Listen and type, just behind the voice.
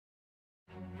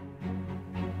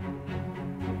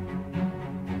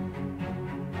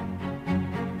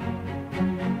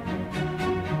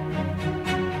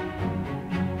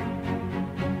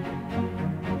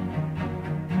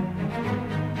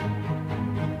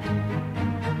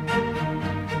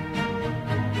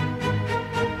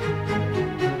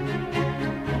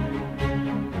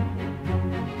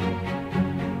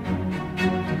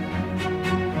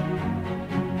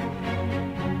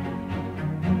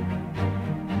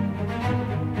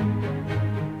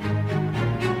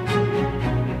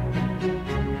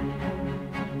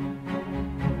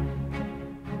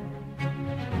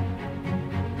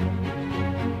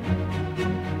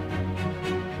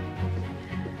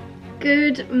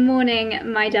Good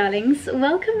morning, my darlings.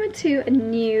 Welcome to a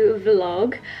new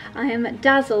vlog. I am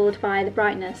dazzled by the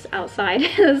brightness outside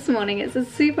this morning. It's a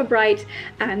super bright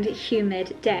and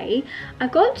humid day.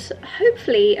 I've got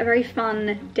hopefully a very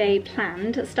fun day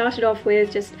planned. I started off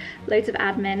with just loads of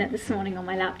admin this morning on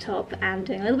my laptop and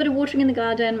doing a little bit of watering in the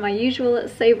garden, my usual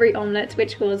savoury omelette,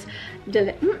 which was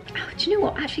do you know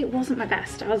what? Actually, it wasn't my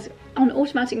best. I was on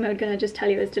automatic mode, gonna just tell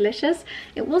you it was delicious.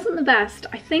 It wasn't the best.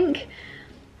 I think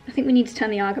we need to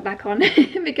turn the Aga back on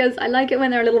because I like it when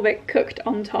they're a little bit cooked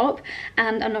on top,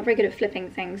 and I'm not very good at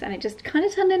flipping things, and it just kind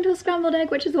of turned into a scrambled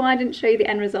egg, which is why I didn't show you the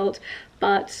end result.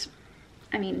 But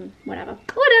I mean, whatever,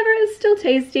 it's still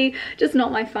tasty, just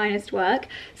not my finest work.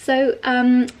 So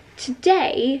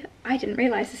today, I didn't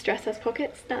realise this dress has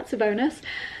pockets, that's a bonus.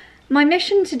 My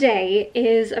mission today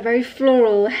is a very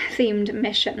floral themed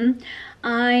mission.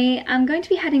 I am going to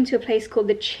be heading to a place called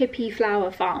the Chippy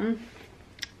Flower Farm.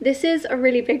 This is a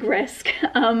really big risk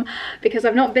because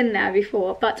I've not been there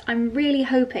before, but I'm really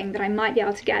hoping that I might be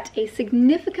able to get a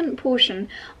significant portion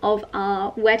of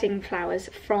our wedding flowers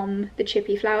from the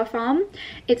Chippy Flower Farm.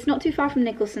 It's not too far from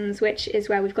Nicholsons, which is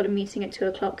where we've got a meeting at 2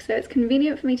 o'clock, so it's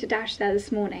convenient for me to dash there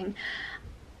this morning.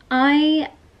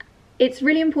 It's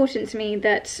really important to me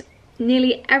that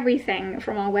nearly everything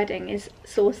from our wedding is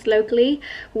sourced locally.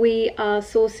 We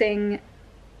have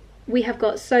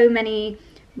got so many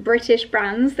British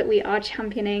brands that we are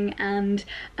championing and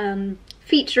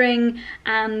featuring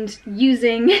and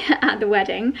using at the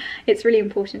wedding. It's really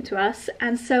important to us,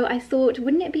 and so I thought,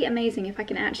 wouldn't it be amazing if I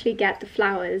can actually get the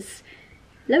flowers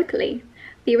locally?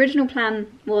 The original plan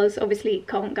was obviously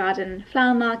Covent Garden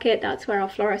Flower Market. That's where our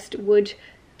florist would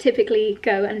typically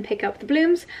go and pick up the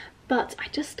blooms, but I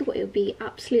just thought it would be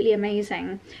absolutely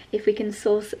amazing if we can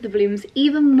source the blooms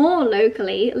even more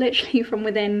locally, literally from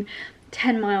within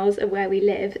 10 miles of where we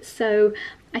live. So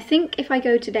I think if I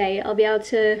go today, I'll be able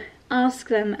to ask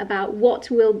them about what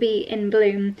will be in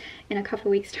bloom in a couple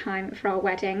of weeks' time for our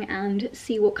wedding and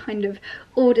see what kind of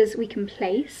orders we can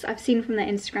place. I've seen from their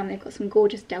Instagram they've got some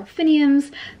gorgeous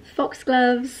delphiniums,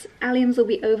 foxgloves, alliums will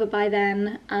be over by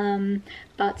then.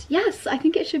 But yes, I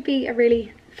think it should be a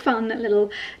really fun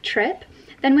little trip.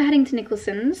 Then we're heading to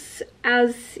Nicholsons.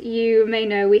 As you may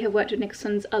know, we have worked with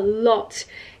Nicholsons a lot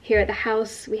here at the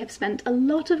house. We have spent a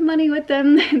lot of money with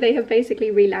them. They have basically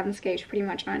re-landscaped pretty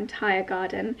much our entire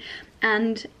garden.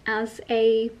 And as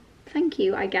a thank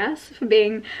you, I guess, for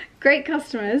being great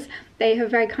customers, they have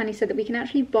very kindly said that we can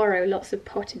actually borrow lots of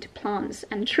potted plants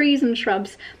and trees and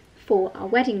shrubs for our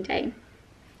wedding day,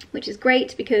 which is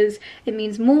great because it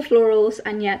means more florals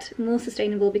and yet more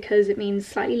sustainable, because it means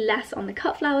slightly less on the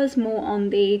cut flowers, more on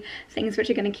the things which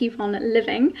are going to keep on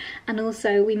living. And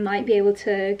also we might be able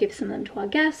to give some of them to our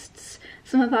guests.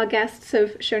 Some of our guests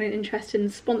have shown an interest in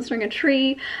sponsoring a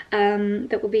tree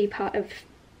that will be part of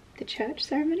the church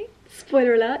ceremony.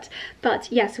 Spoiler alert. But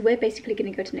yeah, so we're basically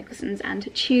going to go to Nicholsons and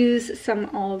choose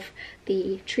some of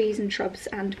the trees and shrubs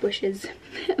and bushes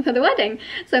for the wedding.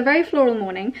 So a very floral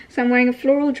morning. So I'm wearing a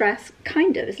floral dress,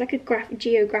 kind of. It's like a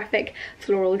geographic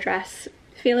floral dress.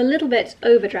 Feel a little bit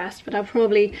overdressed, but I'll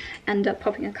probably end up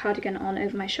popping a cardigan on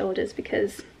over my shoulders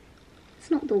because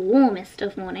it's not the warmest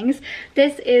of mornings.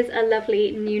 This is a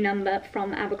lovely new number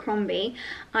from Abercrombie.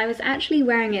 I was actually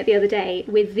wearing it the other day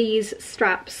with these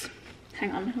straps.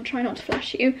 Hang on, I'll try not to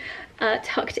flash you,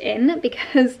 tucked in,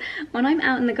 because when I'm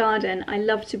out in the garden I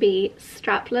love to be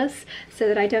strapless so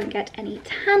that I don't get any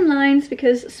tan lines,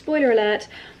 because spoiler alert,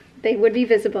 they would be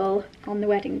visible on the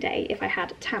wedding day if I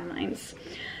had tan lines.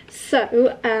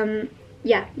 So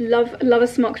yeah, love a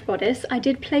smocked bodice. I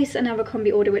did place an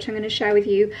Abercrombie order, which I'm going to share with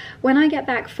you when I get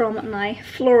back from my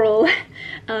floral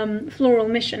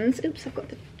missions. Oops, I've got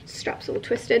the straps all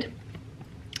twisted.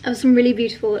 Of some really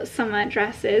beautiful summer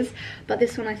dresses, but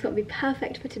this one I thought would be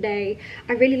perfect for today.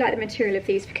 I really like the material of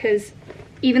these because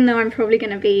even though I'm probably going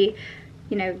to be,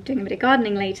 you know, doing a bit of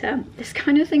gardening later, this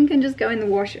kind of thing can just go in the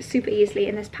wash super easily,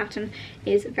 and this pattern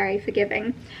is very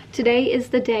forgiving. Today is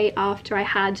the day after I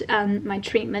had my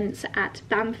treatments at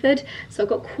Bamford, so I've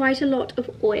got quite a lot of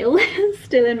oil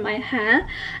still in my hair,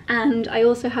 and I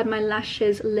also had my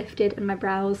lashes lifted and my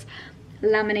brows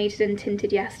laminated and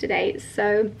tinted yesterday,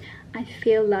 so I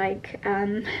feel like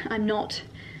I'm not,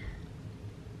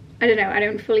 I don't know, I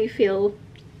don't fully feel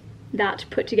that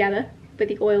put together with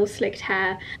the oil slicked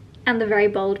hair and the very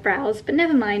bold brows, but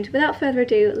never mind. Without further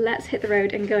ado, let's hit the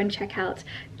road and go and check out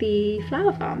the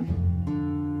flower farm.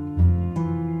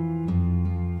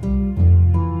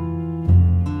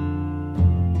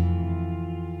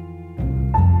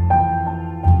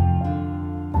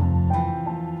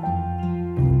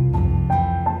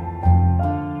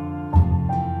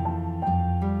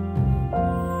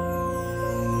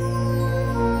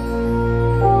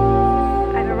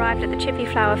 arrived at the Chippy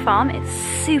Flower Farm. It's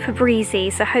super breezy,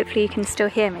 so hopefully you can still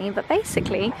hear me, but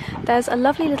basically there's a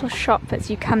lovely little shop as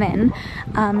you come in,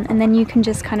 and then you can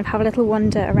just kind of have a little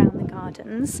wander around the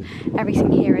gardens.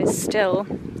 Everything here is still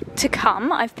to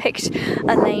come. I've picked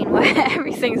a lane where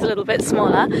everything's a little bit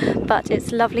smaller, but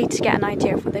it's lovely to get an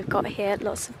idea of what they've got here.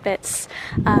 Lots of bits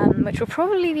which will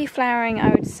probably be flowering, I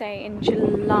would say, in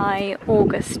July,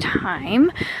 August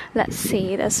time. Let's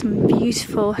see, there's some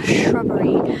beautiful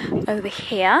shrubbery over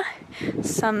here,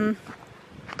 some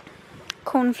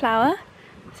cornflower,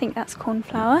 I think that's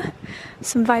cornflower,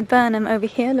 some viburnum over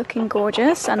here looking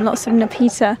gorgeous, and lots of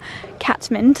Nepeta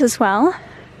catmint as well.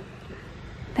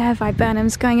 Their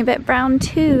viburnum's going a bit brown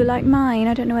too, like mine.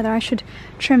 I don't know whether I should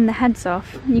trim the heads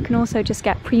off. You can also just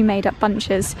get pre-made up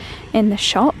bunches in the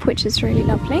shop, which is really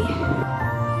lovely.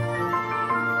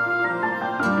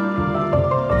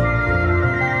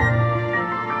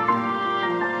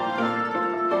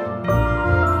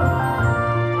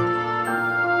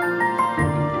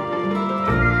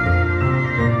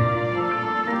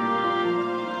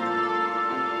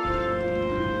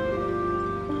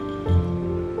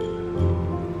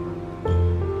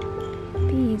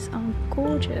 Are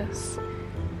gorgeous.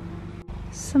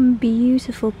 Some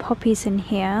beautiful poppies in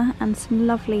here and some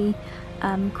lovely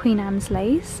Queen Anne's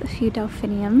lace, a few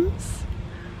delphiniums,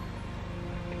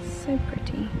 so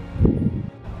pretty,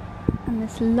 and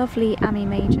this lovely Ami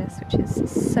Majus, which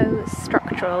is so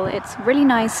structural. It's a really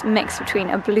nice mix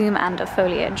between a bloom and a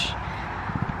foliage,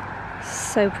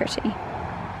 so pretty.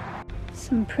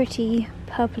 Some pretty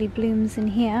purpley blooms in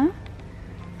here.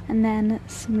 And then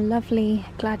some lovely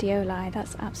gladioli.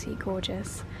 That's absolutely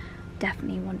gorgeous.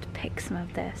 Definitely want to pick some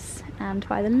of this. And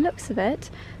by the looks of it,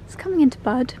 it's coming into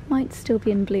bud. Might still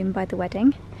be in bloom by the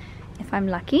wedding, if I'm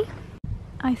lucky.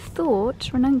 I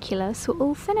thought ranunculus were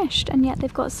all finished, and yet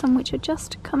they've got some which are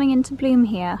just coming into bloom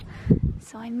here.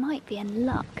 So I might be in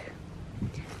luck.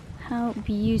 How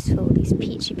beautiful, these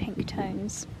peachy pink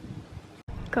tones.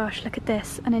 Gosh, look at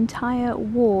this, an entire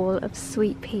wall of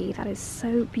sweet pea. That is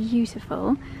so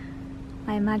beautiful.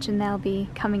 I imagine they'll be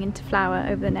coming into flower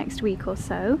over the next week or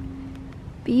so.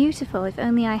 Beautiful, if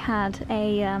only I had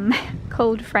a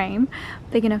cold frame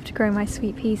big enough to grow my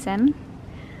sweet peas in.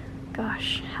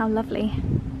 Gosh, how lovely.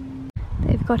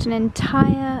 They've got an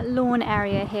entire lawn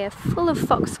area here full of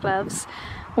foxgloves,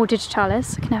 or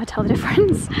digitalis, I can never tell the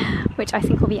difference, which I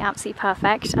think will be absolutely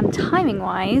perfect. And timing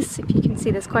wise, if you can see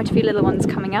there's quite a few little ones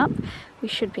coming up, we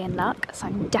should be in luck. So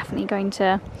I'm definitely going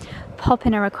to pop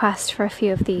in a request for a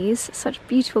few of these. Such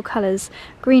beautiful colours,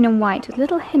 green and white with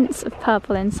little hints of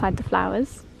purple inside the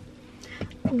flowers.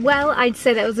 Well, I'd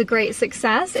say that was a great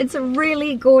success. It's a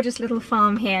really gorgeous little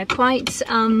farm here, quite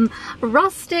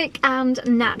rustic and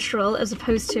natural as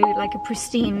opposed to like a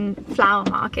pristine flower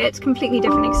market. Completely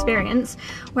different experience.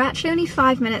 We're actually only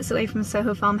 5 minutes away from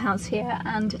Soho Farmhouse here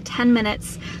and 10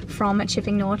 minutes from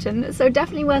Chipping Norton, so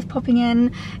definitely worth popping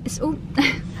in. It's all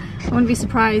I wouldn't be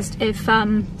surprised if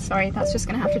sorry, that's just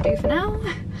gonna have to do for now.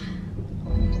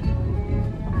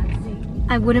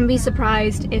 I wouldn't be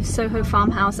surprised if Soho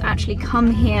Farmhouse actually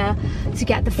come here to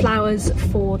get the flowers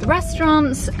for the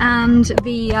restaurants and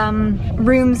the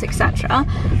rooms, etc.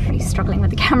 Really struggling with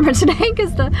the camera today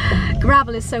because the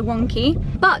gravel is so wonky.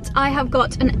 But I have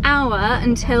got an hour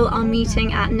until our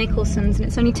meeting at Nicholsons, and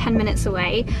it's only 10 minutes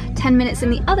away. 10 minutes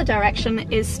in the other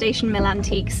direction is Station Mill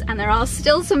Antiques, and there are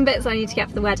still some bits I need to get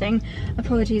for the wedding.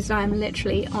 Apologies, I'm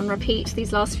literally on repeat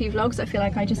these last few vlogs. I feel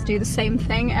like I just do the same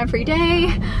thing every day.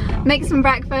 Make some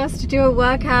breakfast, do a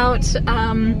workout,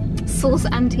 source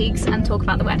antiques and talk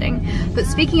about the wedding. But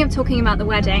speaking of talking about the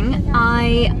wedding,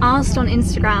 I asked on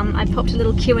Instagram, I popped a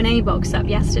little Q&A box up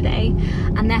yesterday,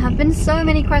 and there have been so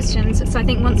many questions, so I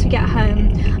think once we get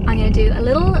home I'm going to do a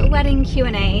little wedding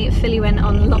Q&A, fill you in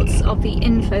on lots of the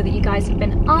info that you guys have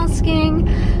been asking.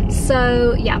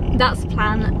 So yeah, that's the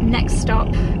plan. Next stop,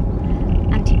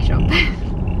 antique shop.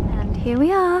 And here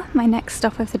we are, my next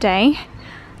stop of the day.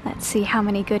 Let's see how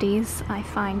many goodies I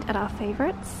find at our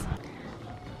favourites.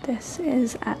 This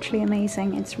is actually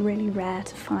amazing. It's really rare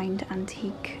to find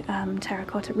antique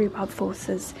terracotta rhubarb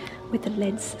forces with the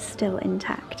lids still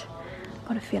intact. I've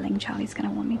got a feeling Charlie's going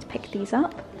to want me to pick these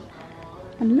up.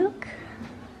 And look,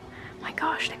 my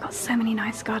gosh, they've got so many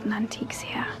nice garden antiques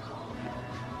here.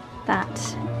 That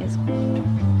is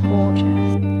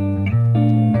gorgeous.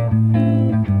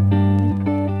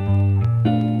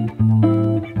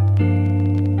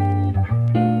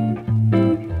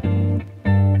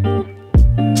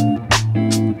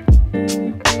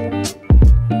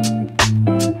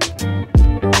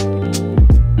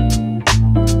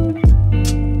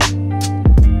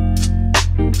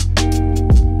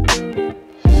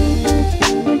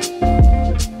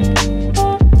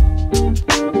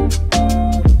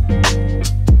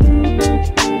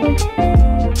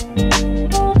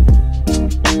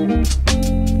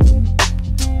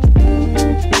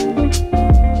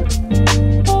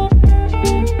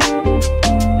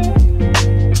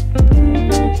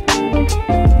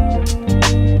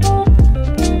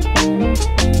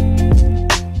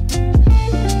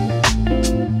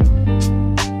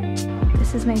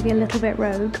 little bit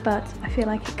rogue, but I feel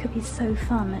like it could be so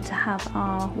fun to have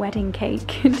our wedding cake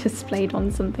displayed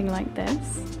on something like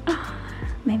this.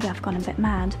 Maybe I've gone a bit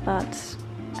mad, but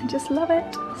I just love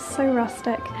it. So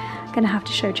rustic. I'm gonna have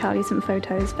to show Charlie some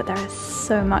photos, but there is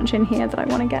so much in here that I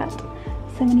want to get.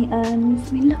 So many urns.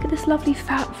 I mean, look at this lovely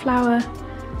flower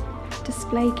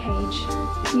display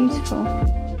cage.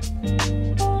 Beautiful.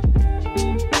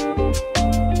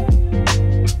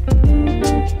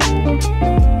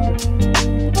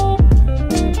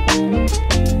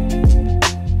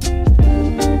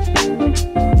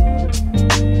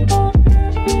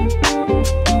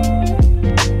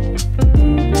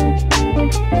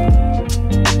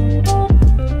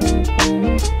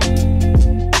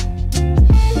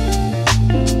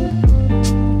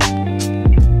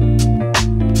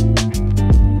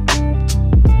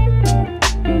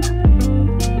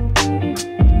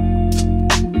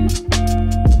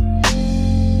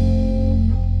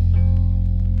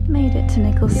 To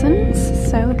Nicholsons,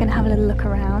 so we're going to have a little look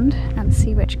around and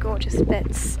see which gorgeous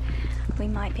bits we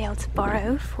might be able to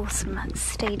borrow for some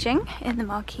staging in the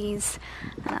marquees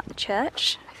and at the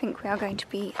church. I think we are going to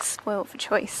be spoilt for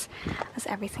choice as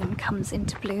everything comes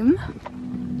into bloom.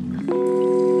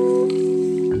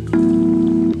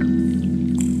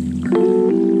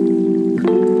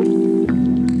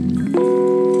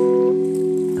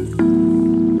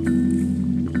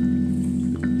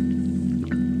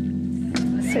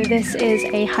 So this is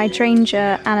a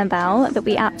hydrangea Annabelle that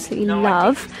we absolutely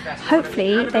love.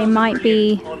 Hopefully they might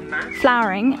be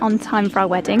flowering on time for our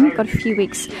wedding. We've got a few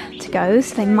weeks to go,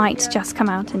 so they might just come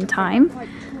out in time.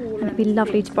 And it'd be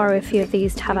lovely to borrow a few of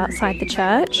these to have outside the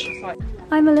church.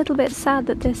 I'm a little bit sad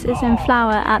that this is in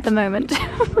flower at the moment.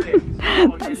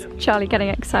 That's Charlie getting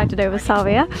excited over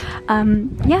salvia.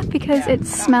 Yeah, because it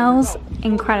smells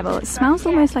incredible. It smells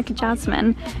almost like a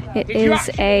jasmine. It is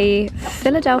a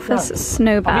Philadelphus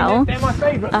snowbell.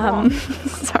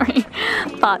 Sorry,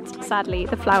 but sadly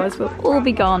the flowers will all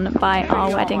be gone by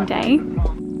our wedding day.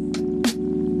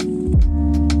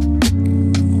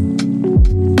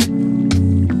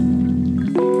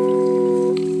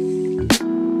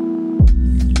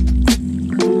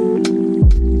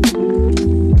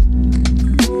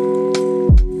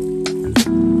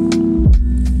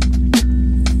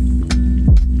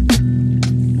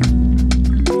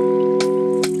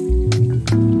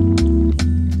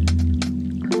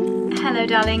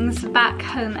 Darlings, back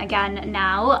home again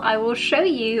now. I will show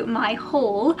you my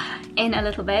haul in a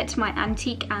little bit, my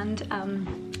antique and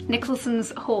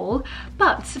Nicholsons haul.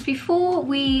 But before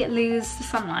we lose the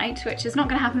sunlight, which is not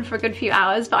going to happen for a good few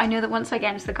hours, but I know that once I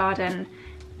get into the garden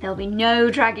there'll be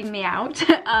no dragging me out.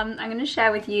 I'm going to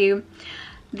share with you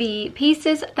the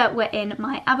pieces that were in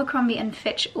my Abercrombie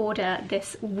Fitch order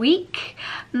this week.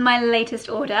 My latest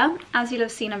order. As you'll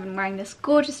have seen, I've been wearing this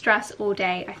gorgeous dress all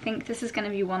day. I think this is going to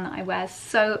be one that I wear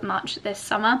so much this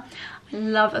summer. I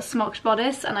love a smocked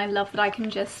bodice, and I love that I can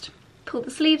just pull the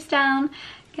sleeves down,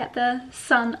 get the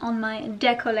sun on my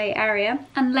décolleté area,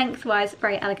 and lengthwise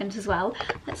very elegant as well.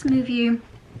 Let's move you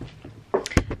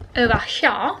over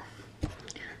here.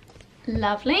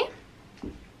 Lovely.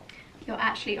 You're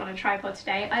actually on a tripod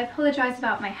today. I apologise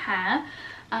about my hair.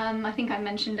 I think I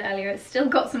mentioned earlier it's still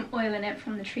got some oil in it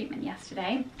from the treatment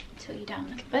yesterday. Tilt you down a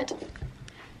little bit.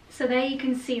 So there you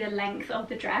can see the length of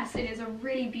the dress. It is a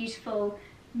really beautiful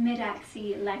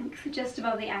mid-axi length, just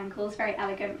above the ankles, very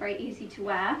elegant, very easy to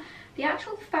wear. The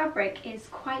actual fabric is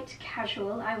quite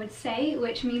casual, I would say,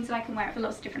 which means that I can wear it for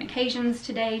lots of different occasions.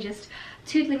 Today, just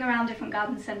tootling around different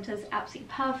garden centres,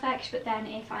 absolutely perfect. But then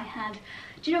if I had,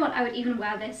 do you know what, I would even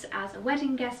wear this as a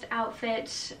wedding guest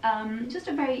outfit. Just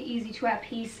a very easy to wear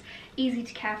piece, easy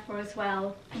to care for as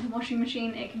well. In the washing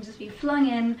machine, it can just be flung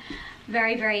in,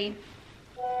 very, very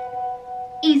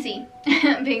easy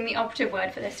being the operative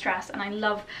word for this dress. And I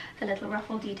love the little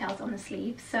ruffle details on the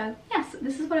sleeves. So yes,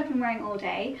 this is what I've been wearing all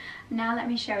day. Now let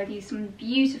me share with you some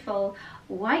beautiful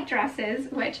white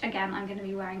dresses, which again I'm going to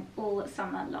be wearing all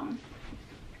summer long.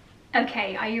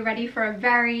 Okay, are you ready for a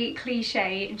very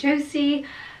cliche Josie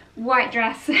white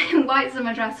dress, white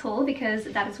summer dress haul? Because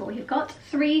that is what we've got.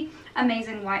 3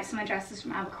 amazing white summer dresses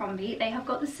from Abercrombie. They have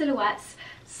got the silhouettes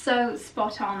so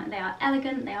spot on. They are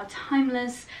elegant, they are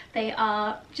timeless, they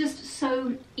are just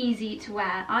so easy to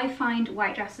wear. I find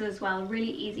white dresses as well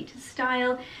really easy to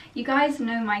style. You guys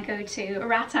know my go-to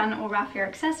rattan or raffia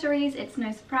accessories, it's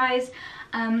no surprise.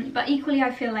 But equally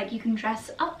I feel like you can dress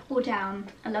up or down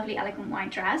a lovely elegant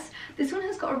white dress. This one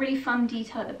has got a really fun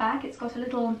detail at the back. It's got a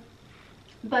little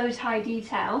bow tie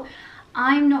detail.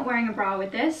 I'm not wearing a bra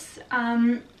with this.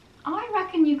 I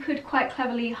reckon you could quite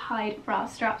cleverly hide bra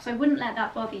straps. I wouldn't let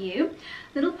that bother you.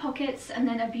 Little pockets and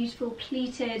then a beautiful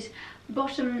pleated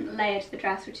bottom layer to the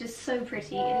dress, which is so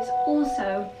pretty. It is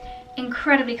also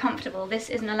incredibly comfortable. This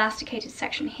is an elasticated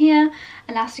section here,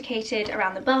 elasticated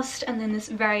around the bust, and then this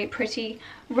very pretty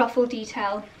ruffle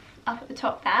detail up at the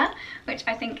top there, which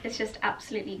I think is just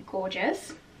absolutely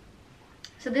gorgeous.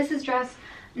 So this is dress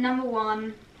number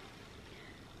 1.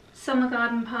 Summer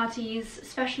garden parties,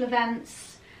 special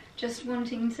events, just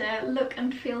wanting to look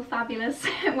and feel fabulous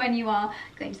when you are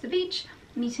going to the beach,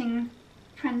 meeting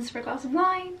friends for a glass of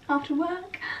wine after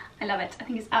work. I love it. I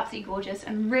think it's absolutely gorgeous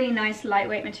and really nice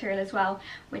lightweight material as well,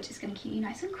 which is going to keep you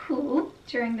nice and cool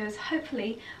during those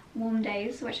hopefully warm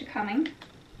days which are coming.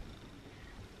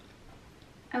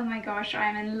 Oh my gosh, I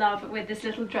am in love with this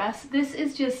little dress. This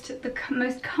is just the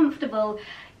most comfortable,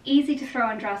 easy to throw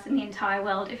on dress in the entire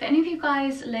world. If any of you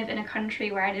guys live in a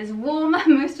country where it is warm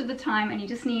most of the time and you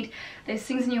just need those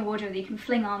things in your wardrobe that you can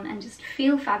fling on and just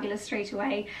feel fabulous straight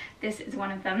away, this is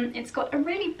one of them. It's got a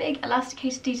really big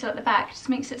elasticated detail at the back, just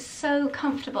makes it so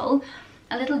comfortable.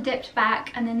 A little dipped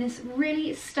back, and then this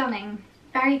really stunning,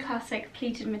 very classic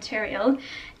pleated material.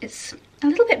 It's a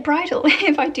little bit bridal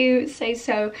if I do say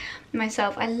so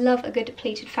myself. I love a good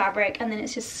pleated fabric, and then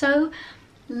it's just so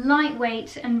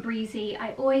lightweight and breezy.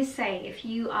 I always say if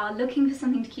you are looking for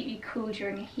something to keep you cool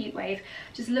during a heat wave,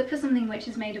 just look for something which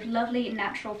is made of lovely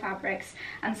natural fabrics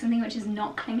and something which is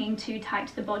not clinging too tight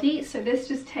to the body. So this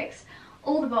just ticks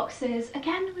all the boxes.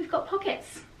 Again, we've got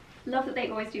pockets. Love that they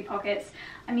always do pockets.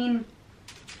 I mean,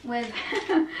 with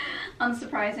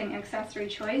unsurprising accessory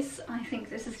choice, I think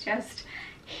this is just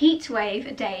heat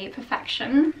wave day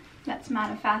perfection. Let's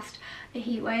manifest a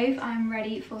heat wave. I'm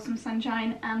ready for some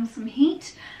sunshine and some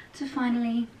heat to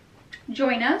finally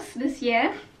join us this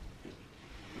year.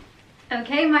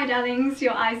 Okay, my darlings,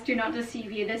 your eyes do not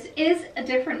deceive you. This is a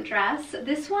different dress.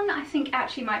 This one I think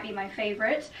actually might be my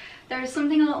favorite. There is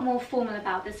something a lot more formal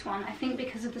about this one, I think,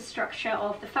 because of the structure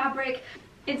of the fabric.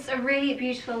 It's a really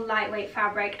beautiful lightweight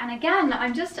fabric, and again,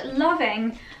 I'm just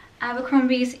loving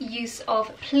Abercrombie's use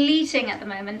of pleating at the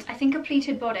moment. I think a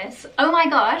pleated bodice, oh my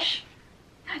gosh,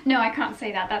 no, I can't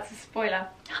say that, that's a spoiler.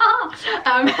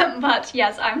 But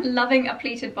yes, I'm loving a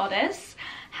pleated bodice.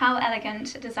 How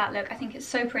elegant does that look? I think it's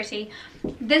so pretty.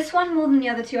 This one, more than the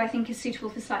other two, I think is suitable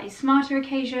for slightly smarter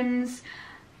occasions.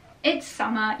 It's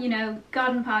summer, you know,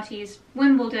 garden parties,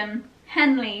 Wimbledon,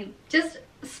 Henley, just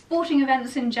sporting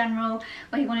events in general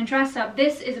where you want to dress up.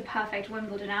 This is a perfect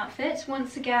Wimbledon outfit.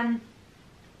 Once again,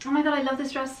 oh my god, I love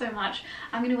this dress so much.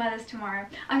 I'm going to wear this tomorrow.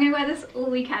 I'm going to wear this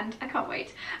all weekend. I can't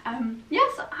wait.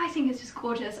 Yes, I think it's just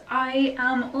gorgeous. I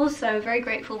am also very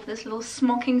grateful for this little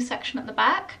smocking section at the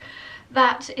back.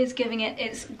 That is giving it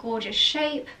its gorgeous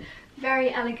shape.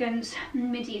 Very elegant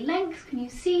midi length, can you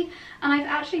see? And I've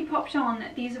actually popped on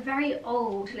these very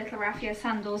old little raffia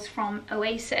sandals from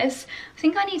Oasis. I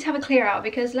think I need to have a clear out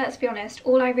because, let's be honest,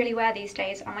 all I really wear these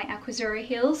days are my Aquazzura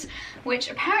heels, which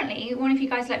apparently one of you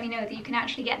guys let me know that you can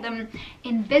actually get them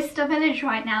in Bicester Village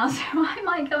right now, so I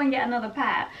might go and get another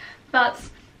pair. But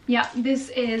yeah, this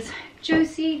is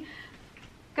Josie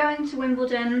going to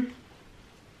Wimbledon,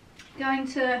 going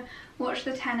to watch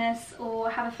the tennis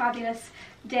or have a fabulous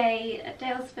day at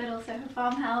Dalesford, also her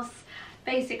farmhouse.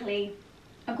 Basically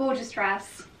a gorgeous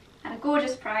dress at a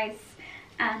gorgeous price,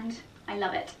 and I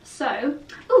love it. So,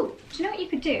 oh, do you know what you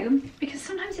could do? Because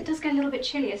sometimes it does get a little bit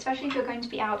chilly, especially if you're going to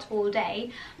be out all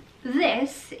day.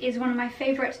 This is one of my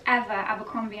favourite ever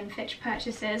Abercrombie and Fitch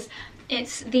purchases.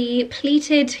 It's the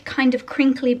pleated kind of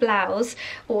crinkly blouse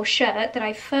or shirt that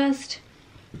I first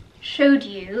showed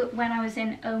you when I was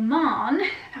in Oman.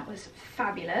 That was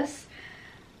fabulous.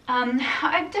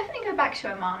 I'd definitely go back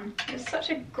to Oman. It's such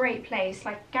a great place,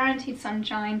 like guaranteed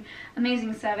sunshine,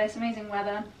 amazing service, amazing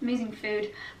weather, amazing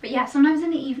food. But yeah, sometimes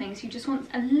in the evenings you just want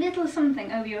a little something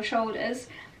over your shoulders,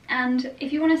 and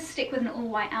if you want to stick with an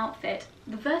all-white outfit,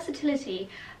 the versatility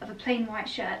of a plain white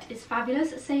shirt is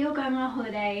fabulous. Say you're going on a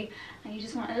holiday and you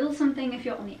just want a little something if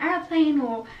you're on the airplane,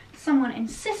 or someone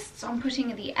insists on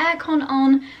putting the aircon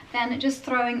on, then just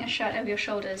throwing a shirt over your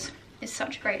shoulders is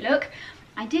such a great look.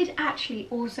 I did actually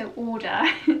also order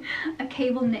a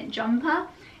cable knit jumper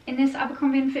in this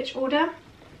Abercrombie & Fitch order,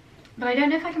 but I don't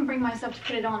know if I can bring myself to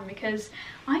put it on because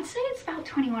I'd say it's about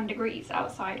 21 degrees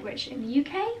outside, which in the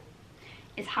UK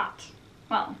is hot.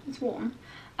 Well, it's warm.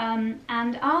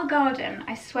 And our garden,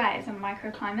 I swear, is a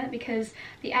microclimate because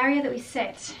the area that we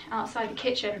sit outside the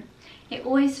kitchen, it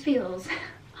always feels,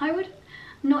 I would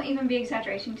not even be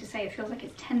exaggerating to say it feels like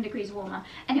it's 10 degrees warmer.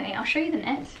 Anyway, I'll show you the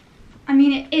knit. I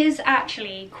mean, it is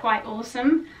actually quite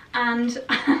awesome, and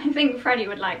I think Freddie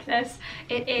would like this.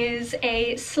 It is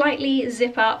a slightly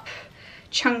zip-up,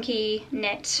 chunky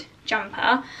knit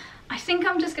jumper. I think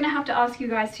I'm just gonna have to ask you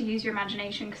guys to use your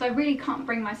imagination because I really can't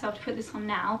bring myself to put this on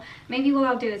now. Maybe what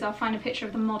I'll do is I'll find a picture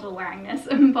of the model wearing this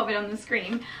and pop it on the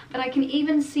screen. But I can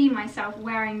even see myself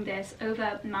wearing this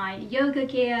over my yoga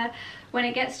gear when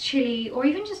it gets chilly, or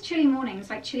even just chilly mornings,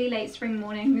 like chilly late spring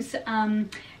mornings,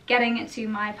 getting to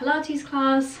my Pilates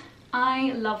class.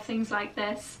 I love things like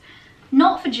this.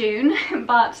 Not for June,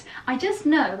 but I just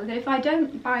know that if I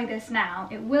don't buy this now,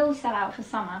 it will sell out for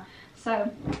summer.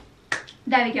 So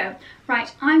there we go.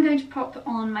 Right, I'm going to pop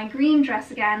on my green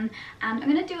dress again, and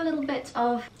I'm going to do a little bit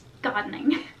of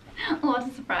gardening. What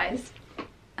a surprise.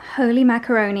 Holy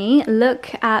macaroni,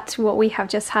 look at what we have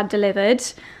just had delivered.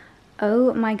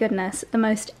 Oh my goodness, the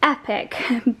most epic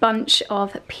bunch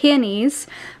of peonies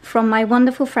from my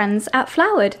wonderful friends at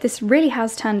Flowered. This really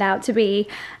has turned out to be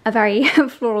a very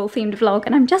floral themed vlog,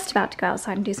 and I'm just about to go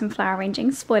outside and do some flower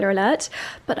arranging, spoiler alert.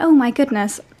 But oh my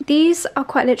goodness, these are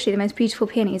quite literally the most beautiful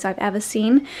peonies I've ever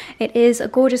seen. It is a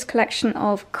gorgeous collection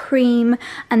of cream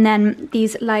and then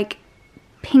these like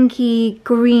pinky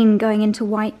green going into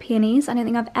white peonies. I don't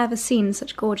think I've ever seen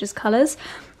such gorgeous colours.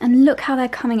 And look how they're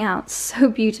coming out so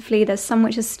beautifully. There's some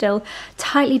which are still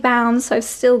tightly bound, so I've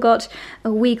still got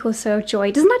a week or so of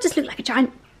joy. Doesn't that just look like a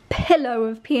giant pillow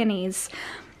of peonies?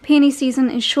 Peony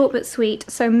season is short but sweet,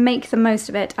 so make the most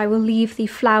of it. I will leave the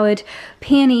Flowered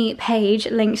peony page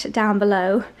linked down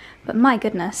below. But my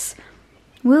goodness,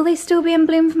 will they still be in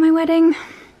bloom for my wedding?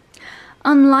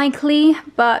 Unlikely,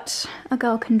 but a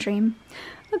girl can dream.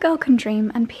 A girl can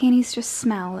dream, and peonies just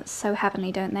smell so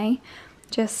heavenly, don't they?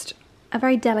 Just a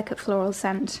very delicate floral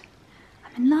scent.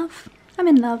 I'm in love. I'm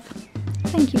in love.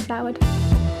 Thank you, Flowered.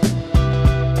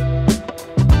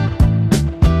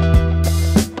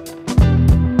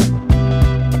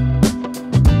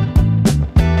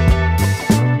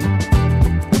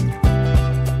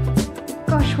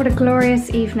 Gosh, what a glorious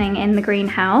evening in the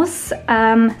greenhouse.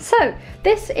 So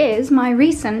this is my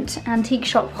recent antique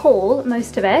shop haul,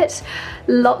 most of it.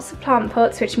 Lots of plant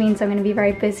pots, which means I'm going to be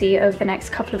very busy over the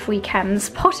next couple of weekends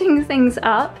potting things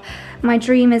up. My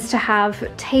dream is to have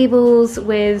tables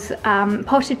with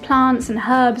potted plants and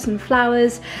herbs and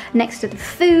flowers next to the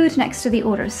food, next to the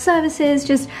order of services.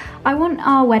 Just, I want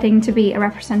our wedding to be a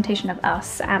representation of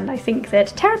us, and I think that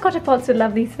terracotta pots with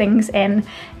lovely things in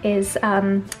is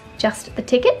just the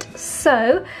ticket.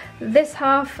 So this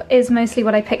half is mostly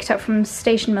what I picked up from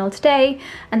Station Mill today,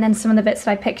 and then some of the bits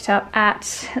that I picked up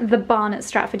at the barn at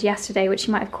Stratford yesterday, which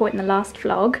you might have caught in the last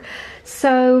vlog.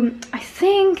 So I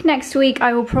think next week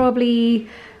I will probably,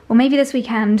 or maybe this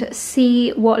weekend, see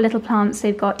what little plants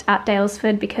they've got at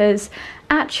Dalesford, because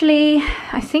actually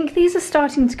I think these are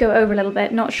starting to go over a little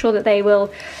bit. Not sure that they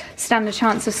will stand a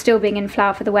chance of still being in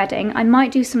flower for the wedding. I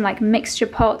might do some like mixture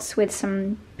pots with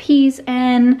some peas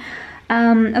in,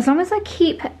 as long as I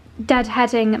keep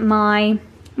deadheading my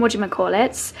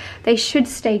whatchamacallits, they should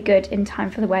stay good in time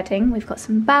for the wedding. We've got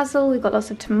some basil, we've got lots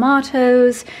of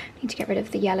tomatoes, need to get rid of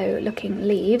the yellow looking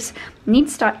leaves. Need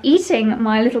to start eating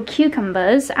my little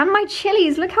cucumbers and my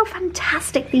chilies. Look how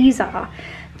fantastic these are.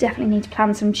 Definitely need to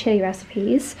plan some chili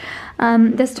recipes.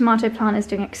 This tomato plant is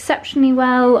doing exceptionally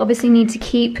well. Obviously need to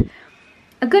keep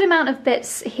a good amount of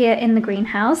bits here in the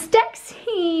greenhouse.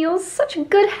 Dexy, you're such a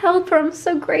good helper, I'm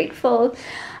so grateful.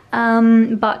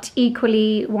 But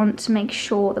equally want to make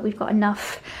sure that we've got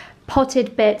enough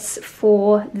potted bits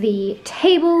for the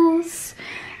tables,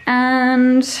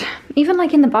 and even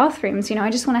like in the bathrooms, you know, I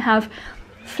just want to have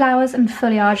flowers and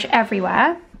foliage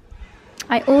everywhere.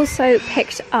 I also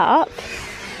picked up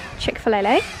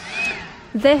Chick-fil-A.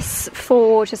 This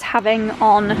for just having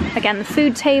on, again, the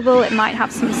food table. It might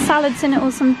have some salads in it or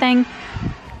something.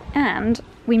 And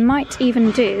we might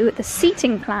even do the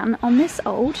seating plan on this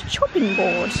old chopping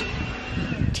board.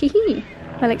 Tee-hee.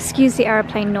 Well, excuse the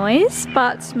aeroplane noise,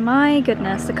 but my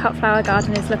goodness, the cut flower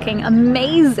garden is looking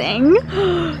amazing.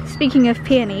 Speaking of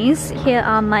peonies, here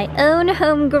are my own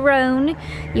homegrown.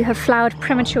 You have flowered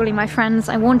prematurely, my friends.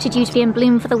 I wanted you to be in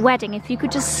bloom for the wedding. If you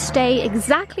could just stay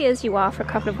exactly as you are for a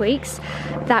couple of weeks,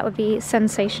 that would be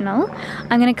sensational.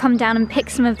 I'm gonna come down and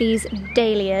pick some of these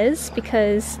dahlias,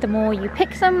 because the more you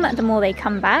pick them, the more they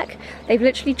come back. They've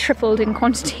literally tripled in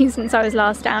quantity since I was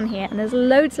last down here, and there's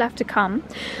loads left to come.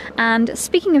 And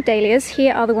speaking of dahlias,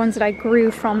 here are the ones that I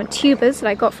grew from tubers that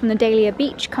I got from the Dahlia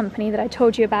Beach company that I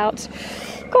told you about,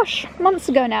 gosh, months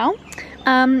ago now.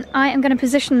 I am going to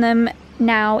position them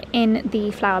now in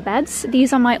the flower beds.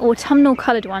 These are my autumnal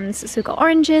coloured ones. So we've got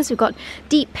oranges, we've got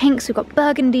deep pinks, we've got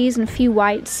burgundies and a few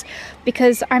whites,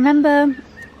 because I remember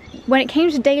when it came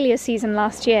to dahlia season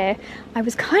last year, I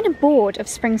was kind of bored of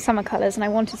spring summer colours and I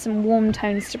wanted some warm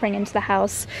tones to bring into the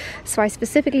house. So I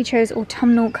specifically chose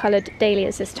autumnal coloured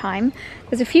dahlias this time.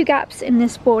 There's a few gaps in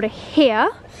this border here.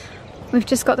 We've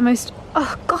just got the most,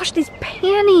 oh gosh, these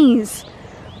peonies.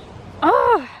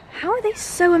 Oh, how are they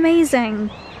so amazing?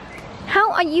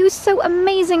 How are you so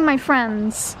amazing, my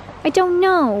friends? I don't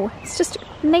know. It's just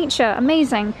nature,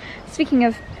 amazing. Speaking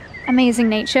of amazing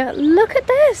nature, look at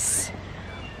this.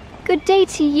 Good day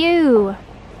to you.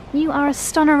 You are a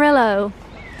stunnerillo.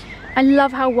 I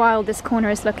love how wild this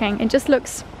corner is looking. It just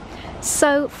looks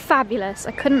so fabulous.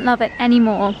 I couldn't love it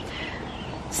anymore.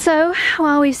 So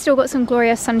while we've still got some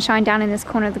glorious sunshine down in this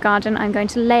corner of the garden, I'm going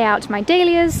to lay out my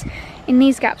dahlias in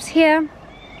these gaps here.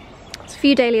 There's a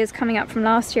few dahlias coming up from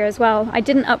last year as well. I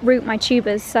didn't uproot my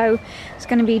tubers, so it's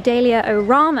going to be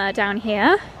Dahlia-orama down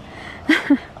here,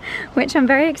 which I'm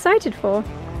very excited for.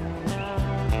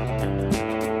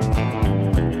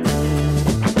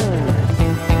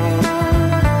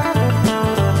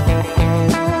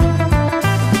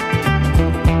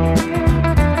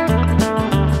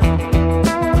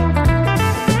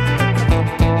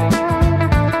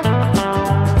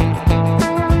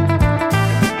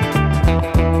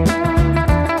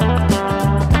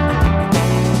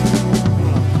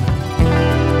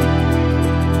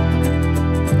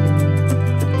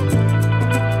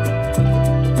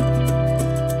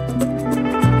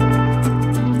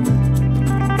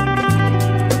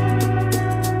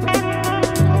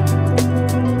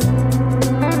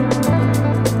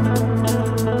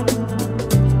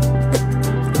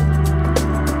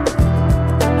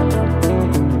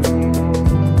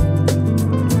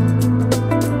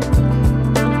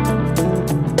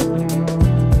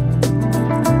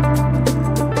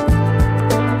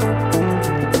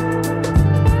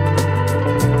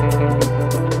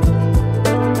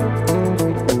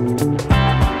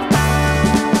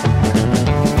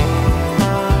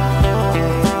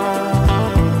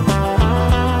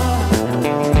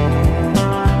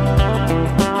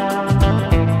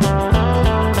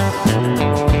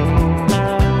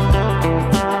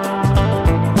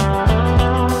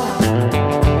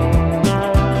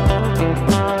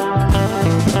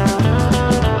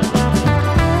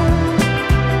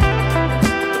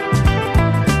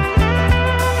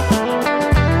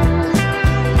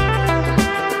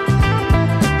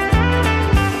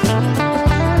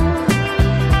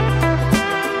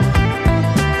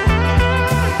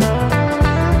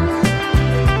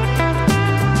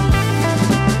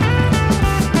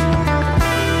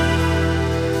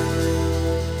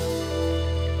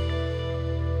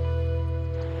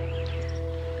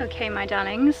 Okay, my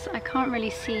darlings, I can't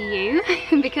really see you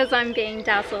because I'm being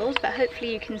dazzled, but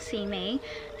hopefully you can see me.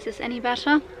 Is this any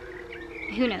better?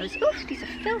 Who knows? Oof, these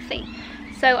are filthy.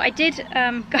 So I did,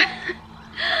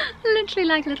 literally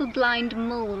like a little blind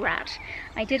mole rat.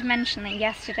 I did mention that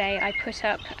yesterday I put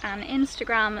up an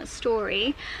Instagram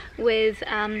story with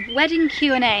wedding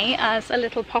Q&A as a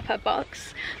little pop-up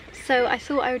box. So I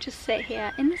thought I would just sit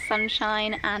here in the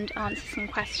sunshine and answer some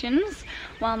questions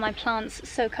while my plants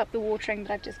soak up the watering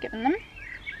that I've just given them.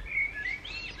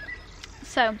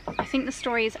 So I think the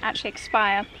stories actually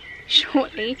expire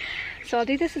shortly, so I'll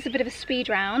do this as a bit of a speed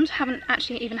round. Haven't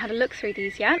actually even had a look through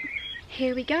these yet.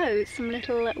 Here we go, some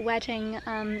little wedding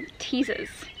teasers.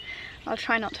 I'll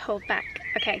try not to hold back.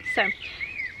 Okay, so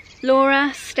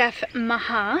Laura Steph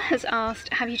Maha has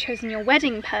asked, have you chosen your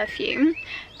wedding perfume?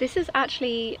 This is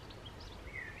actually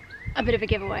a bit of a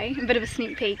giveaway, a bit of a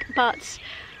sneak peek, but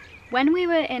when we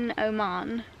were in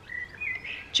Oman,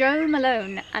 Jo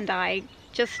Malone and I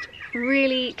just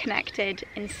really connected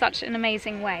in such an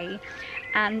amazing way.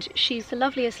 And she's the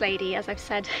loveliest lady, as I've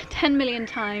said 10 million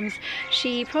times.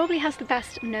 She probably has the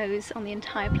best nose on the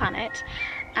entire planet,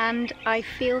 and I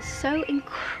feel so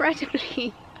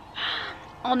incredibly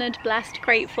honoured, blessed,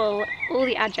 grateful, all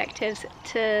the adjectives,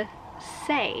 to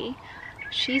say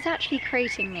she's actually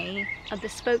creating me a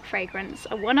bespoke fragrance,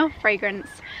 a one-off fragrance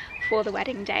for the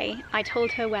wedding day. I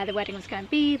told her where the wedding was going to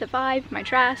be, the vibe, my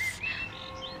dress.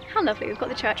 How lovely, we've got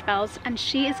the church bells, and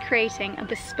she is creating a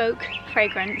bespoke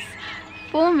fragrance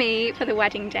for me for the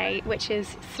wedding day, which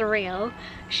is surreal.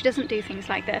 She doesn't do things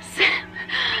like this.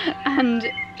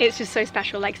 And it's just so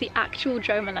special. Like, the actual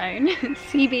Jo Malone,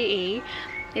 CBE,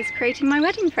 is creating my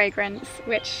wedding fragrance,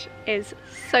 which is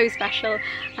so special,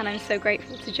 and I'm so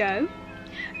grateful to Jo.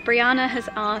 Brianna has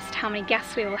asked how many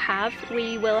guests we will have.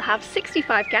 We will have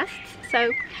 65 guests,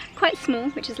 so quite small,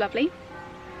 which is lovely.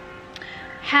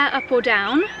 Hair up or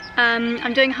down?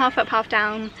 I'm doing half up, half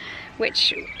down,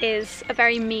 which is a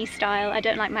very me style. I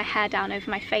don't like my hair down over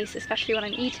my face, especially when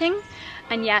I'm eating,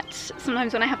 and yet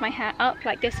sometimes when I have my hair up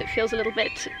like this, it feels a little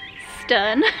bit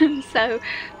stern, so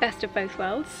best of both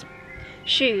worlds.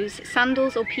 Shoes,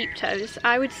 sandals or peep toes?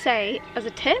 I would say, as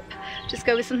a tip, just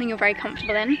go with something you're very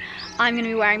comfortable in. I'm going to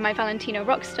be wearing my Valentino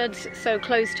rock studs, so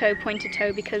closed toe, pointed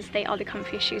toe, because they are the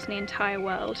comfiest shoes in the entire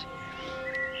world.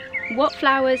 What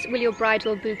flowers will your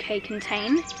bridal bouquet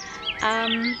contain?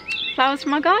 Flowers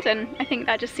from our garden. I think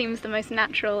that just seems the most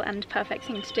natural and perfect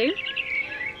thing to do.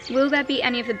 Will there be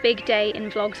any of the big day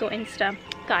in vlogs or Insta?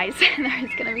 Guys, there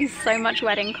is going to be so much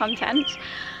wedding content.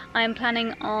 I am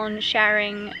planning on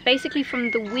sharing, basically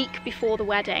from the week before the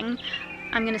wedding,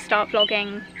 I'm going to start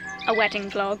vlogging a wedding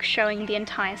vlog showing the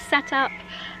entire setup.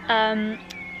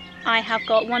 I have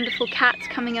got wonderful Kat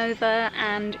coming over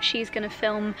and she's going to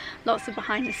film lots of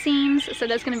behind the scenes, so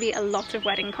there's going to be a lot of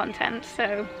wedding content,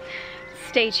 so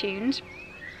stay tuned.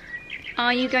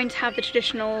 Are you going to have the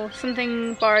traditional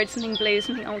something borrowed, something blue,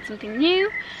 something old, something new?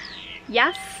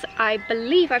 Yes, I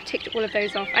believe I've ticked all of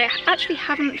those off. I actually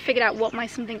haven't figured out what my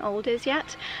something old is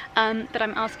yet, but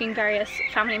I'm asking various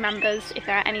family members if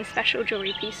there are any special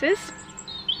jewellery pieces.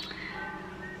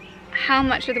 How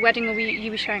much of the wedding will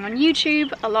you be showing on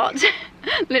YouTube? A lot.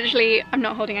 Literally, I'm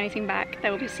not holding anything back.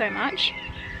 There will be so much.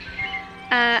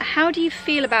 How do you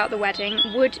feel about the wedding?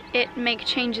 Would it make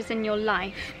changes in your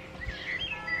life?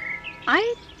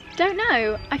 I don't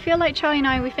know. I feel like Charlie and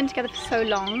I, we've been together for so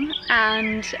long,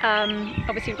 and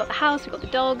obviously we've got the house, we've got the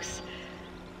dogs,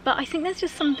 but I think there's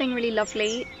just something really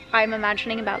lovely I'm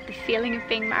imagining about the feeling of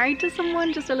being married to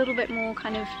someone, just a little bit more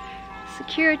kind of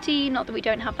security. Not that we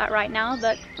don't have that right now,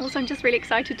 but also I'm just really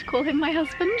excited to call him my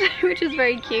husband, which is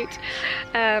very cute.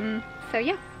 So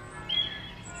yeah.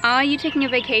 Are you taking a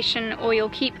vacation or you'll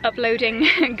keep uploading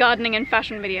gardening and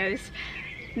fashion videos?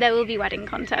 There will be wedding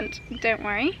content, don't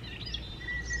worry.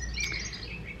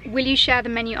 Will you share the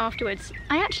menu afterwards?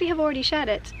 I actually have already shared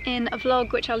it in a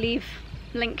vlog, which I'll leave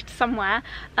linked somewhere,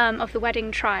 of the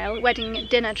wedding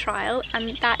dinner trial,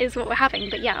 and that is what we're having.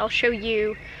 But yeah, I'll show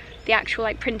you the actual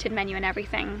like printed menu and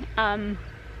everything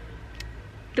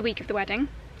the week of the wedding.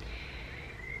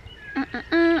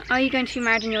 Are you going to be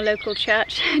married in your local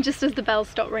church just as the bells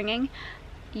stop ringing?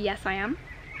 Yes, I am.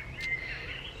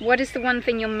 What is the one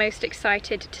thing you're most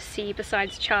excited to see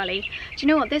besides Charlie? Do you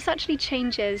know what? This actually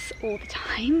changes all the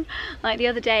time. Like the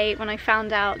other day when I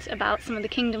found out about some of the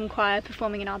Kingdom Choir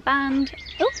performing in our band.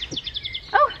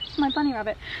 Oh, my bunny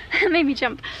rabbit made me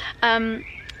jump.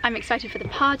 I'm excited for the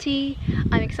party.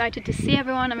 I'm excited to see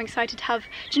everyone. I'm excited to have,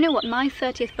 do you know what? My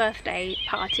 30th birthday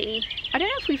party, I don't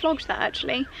know if we vlogged that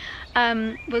actually,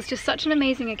 was just such an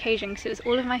amazing occasion because it was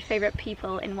all of my favourite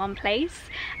people in one place,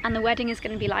 and the wedding is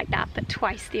going to be like that, but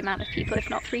twice the amount of people, if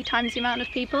not 3 times the amount of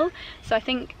people. So I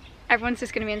think everyone's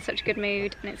just going to be in such a good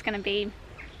mood, and it's going to be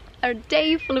a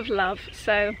day full of love.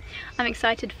 So I'm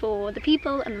excited for the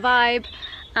people and the vibe.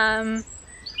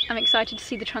 I'm excited to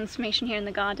see the transformation here in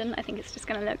the garden. I think it's just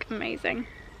going to look amazing.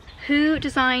 Who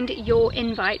designed your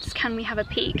invites? Can we have a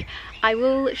peek? I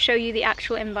will show you the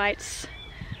actual invites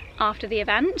after the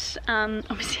event.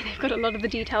 Obviously they've got a lot of the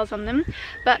details on them,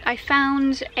 but I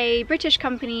found a British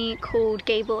company called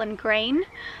Gable and Grain,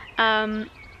 and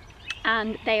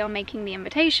they are making the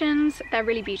invitations. They're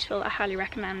really beautiful. I highly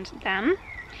recommend them.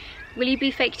 Will you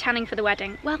be fake tanning for the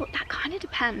wedding? Well, that kind of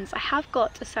depends. I have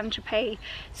got a Saint-Tropez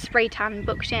spray tan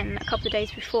booked in a couple of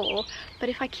days before, but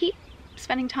if I keep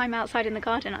spending time outside in the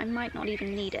garden, I might not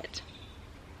even need it.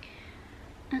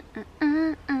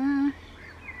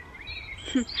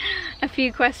 A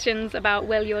few questions about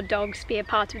will your dogs be a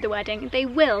part of the wedding? They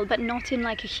will, but not in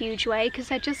like a huge way because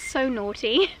they're just so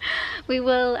naughty. We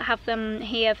will have them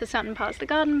here for certain parts of the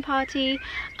garden party,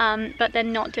 but they're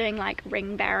not doing like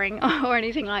ring bearing or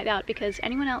anything like that, because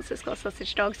anyone else that's got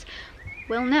sausage dogs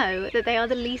will know that they are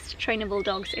the least trainable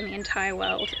dogs in the entire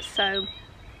world. So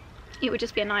it would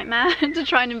just be a nightmare to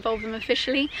try and involve them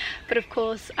officially. But of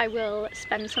course I will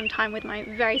spend some time with my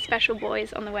very special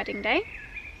boys on the wedding day.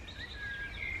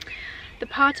 The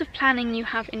part of planning you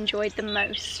have enjoyed the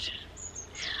most?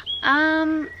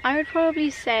 I would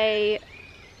probably say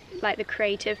like the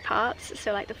creative parts,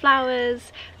 so like the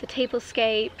flowers, the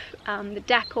tablescape, the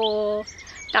decor.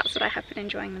 That's what I have been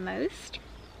enjoying the most.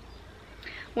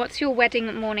 What's your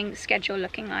wedding morning schedule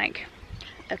looking like?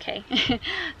 Okay,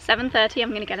 7:30 I'm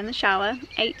going to get in the shower,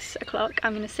 8 o'clock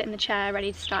I'm going to sit in the chair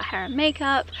ready to start hair and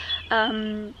makeup.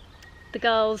 The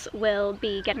girls will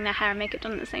be getting their hair and makeup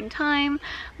done at the same time.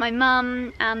 My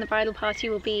mum and the bridal party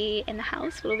will be in the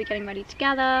house. We'll all be getting ready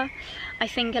together. I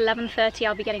think 11:30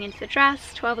 I'll be getting into the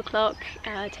dress. 12 o'clock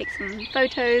take some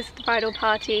photos, the bridal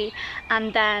party,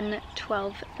 and then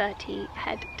 12:30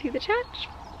 head to the church.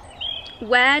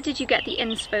 Where did you get the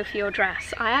inspo for your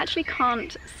dress? I actually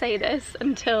can't say this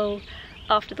until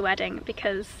after the wedding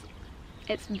because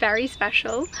It's very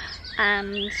special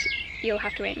and you'll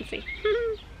have to wait and see.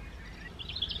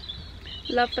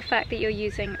 Love the fact that you're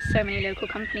using so many local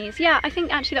companies. Yeah, I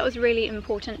think actually that was really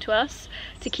important to us,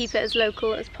 to keep it as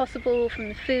local as possible, from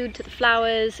the food to the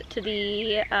flowers to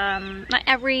the like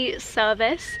every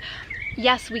service.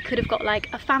 Yes, we could have got like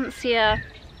a fancier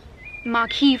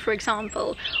marquee, for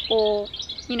example, or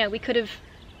you know, we could have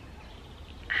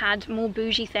had more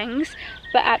bougie things,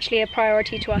 but actually a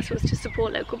priority to us was to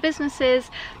support local businesses,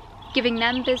 giving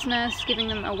them business, giving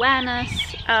them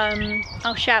awareness.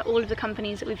 I'll share all of the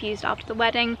companies that we've used after the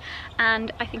wedding,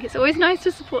 and I think it's always nice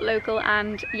to support local,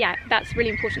 and yeah, that's really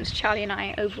important to Charlie and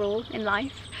I overall in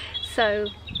life, so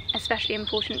especially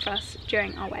important for us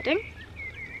during our wedding.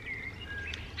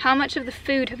 How much of the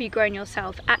food have you grown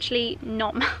yourself? Actually,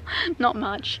 not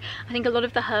much. I think a lot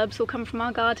of the herbs will come from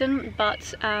our garden,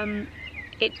 but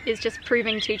it is just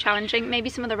proving too challenging. Maybe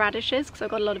some of the radishes, because I've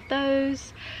got a lot of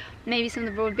those. Maybe some of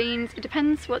the broad beans. It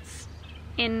depends what's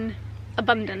in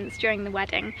abundance during the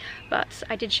wedding, but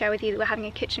I did share with you that we're having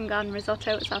a kitchen garden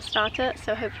risotto as our starter,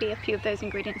 so hopefully a few of those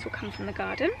ingredients will come from the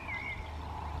garden.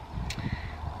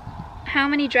 How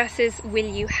many dresses will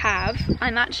you have?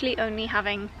 I'm actually only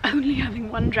having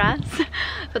one dress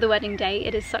for the wedding day.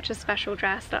 It is such a special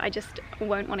dress that I just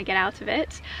won't want to get out of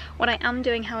it. What I am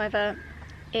doing, however,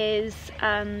 is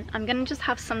I'm gonna just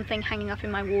have something hanging up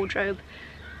in my wardrobe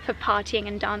for partying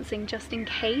and dancing, just in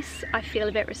case I feel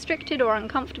a bit restricted or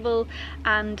uncomfortable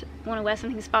and want to wear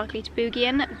something sparkly to boogie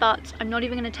in. But I'm not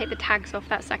even going to take the tags off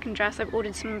that second dress. I've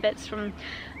ordered some bits from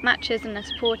Matches and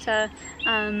Net-a-Porter,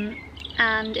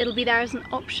 and it'll be there as an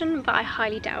option, but I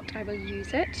highly doubt I will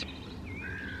use it.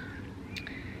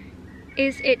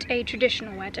 Is it a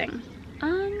traditional wedding?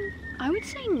 I would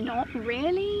say not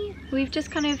really. We've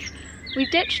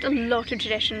ditched a lot of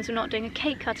traditions. We're not doing a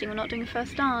cake cutting, we're not doing a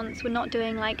first dance, we're not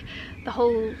doing like the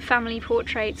whole family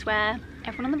portraits where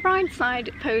everyone on the bride's side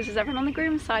poses, everyone on the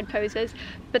groom's side poses,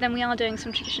 but then we are doing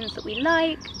some traditions that we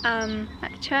like,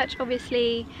 at the church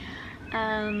obviously,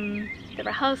 the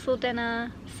rehearsal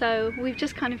dinner, so we've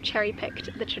just kind of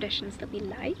cherry-picked the traditions that we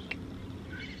like.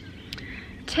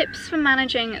 Tips for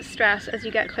managing stress as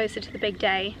you get closer to the big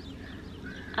day.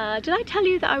 Did I tell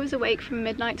you that I was awake from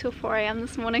midnight till 4 AM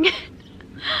this morning?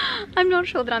 I'm not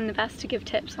sure that I'm the best to give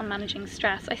tips on managing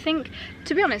stress. I think,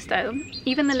 to be honest though,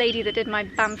 even the lady that did my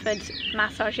Bamford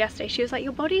massage yesterday, she was like,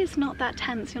 your body is not that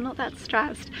tense, you're not that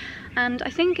stressed. And I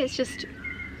think it's just,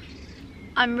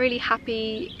 I'm really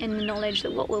happy in the knowledge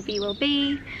that what will be will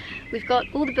be. We've got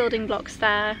all the building blocks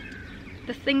there.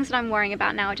 The things that I'm worrying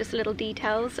about now are just little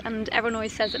details, and everyone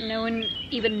always says that no one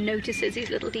even notices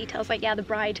these little details. Like, yeah, the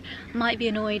bride might be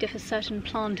annoyed if a certain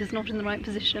plant is not in the right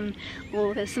position,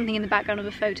 or there's something in the background of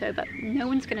a photo, but no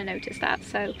one's going to notice that.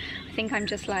 So I think I'm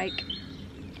just like,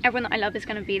 everyone that I love is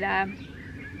going to be there.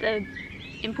 The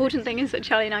important thing is that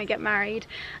Charlie and I get married,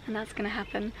 and that's going to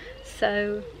happen.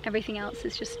 So everything else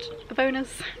is just a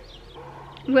bonus.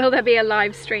 Will there be a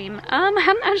live stream? I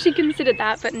hadn't actually considered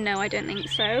that, but no, I don't think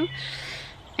so.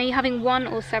 Are you having one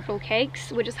or several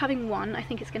cakes? We're just having one. I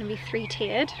think it's going to be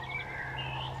 3-tiered.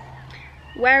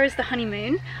 Where is the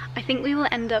honeymoon? I think we will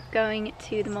end up going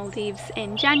to the Maldives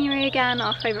in January again,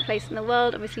 our favourite place in the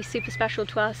world, obviously super special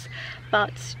to us,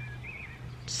 but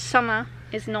summer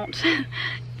is not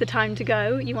the time to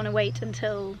go. You want to wait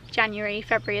until January,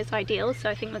 February is ideal, so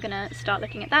I think we're going to start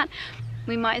looking at that.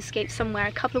 We might escape somewhere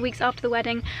a couple of weeks after the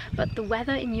wedding, but the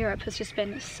weather in Europe has just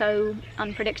been so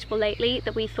unpredictable lately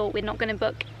that we thought we're not going to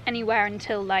book anywhere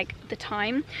until like the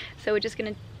time. So we're just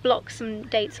going to block some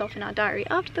dates off in our diary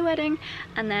after the wedding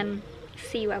and then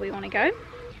see where we want to go.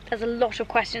 There's a lot of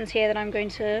questions here that I'm going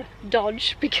to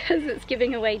dodge because it's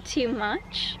giving away too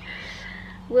much.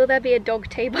 Will there be a dog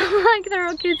table like there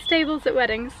are kids' tables at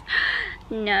weddings?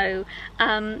 No.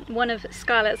 One of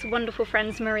Scarlett's wonderful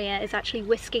friends, Maria, is actually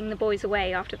whisking the boys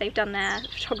away after they've done their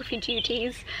photography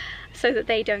duties so that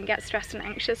they don't get stressed and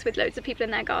anxious with loads of people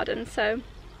in their garden, so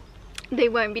they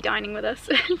won't be dining with us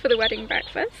for the wedding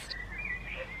breakfast.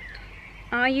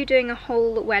 Are you doing a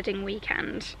whole wedding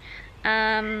weekend?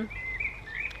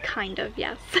 Kind of,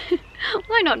 yes.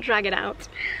 Why not drag it out?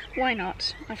 Why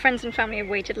not? Our friends and family have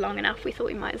waited long enough, we thought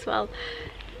we might as well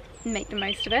make the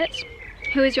most of it.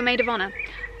 Who is your maid of honour?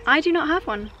 I do not have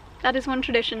one. That is one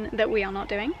tradition that we are not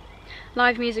doing.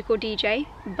 Live music or DJ?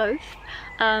 Both.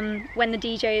 When the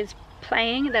DJ is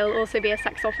playing, there will also be a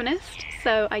saxophonist,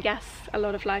 so I guess a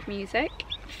lot of live music.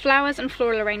 Flowers and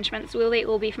floral arrangements, will they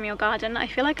all be from your garden? I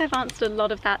feel like I've answered a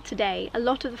lot of that today. A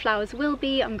lot of the flowers will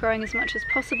be. I'm growing as much as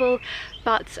possible,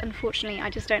 but unfortunately I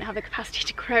just don't have the capacity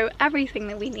to grow everything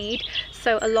that we need,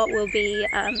 so a lot will be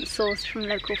sourced from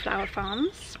local flower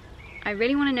farms. I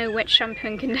really want to know which shampoo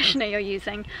and conditioner you're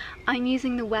using. I'm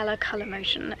using the Wella Colour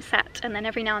Motion set, and then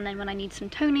every now and then when I need some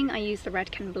toning, I use the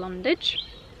Redken Blondage.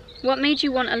 What made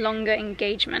you want a longer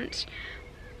engagement?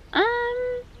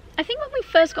 I think when we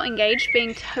first got engaged,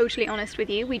 being totally honest with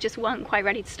you, we just weren't quite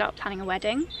ready to start planning a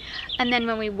wedding. And then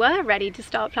when we were ready to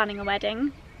start planning a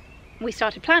wedding, we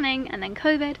started planning, and then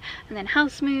COVID, and then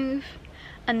house move,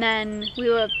 and then we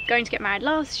were going to get married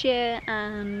last year,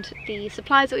 and the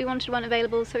supplies that we wanted weren't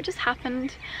available, so it just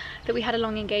happened that we had a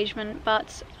long engagement.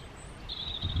 But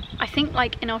I think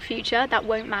like in our future that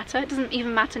won't matter. It doesn't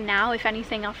even matter now. If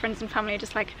anything, our friends and family are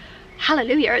just like,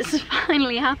 hallelujah, it's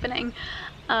finally happening.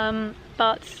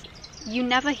 But you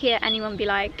never hear anyone be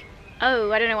like,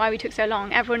 oh, I don't know why we took so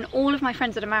long. Everyone, all of my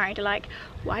friends that are married are like,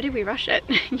 why did we rush it?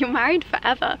 You're married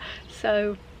forever,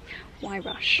 so why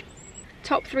rush?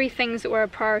 Top 3 things that were a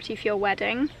priority for your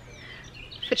wedding.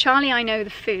 For Charlie, I know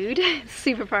the food,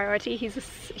 super priority. He's a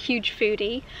huge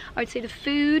foodie. I would say the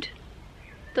food,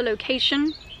 the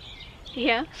location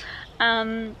here,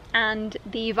 and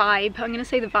the vibe. I'm gonna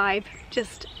say the vibe,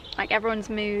 just like everyone's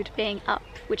mood being up,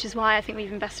 which is why I think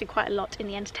we've invested quite a lot in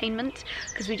the entertainment,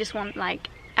 because we just want like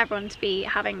everyone to be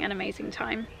having an amazing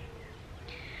time.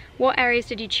 What areas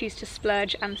did you choose to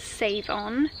splurge and save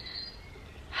on?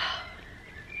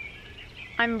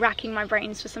 I'm racking my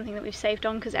brains for something that we've saved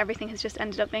on, because everything has just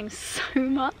ended up being so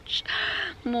much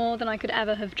more than I could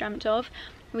ever have dreamt of.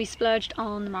 We splurged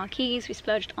on the marquees, we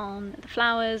splurged on the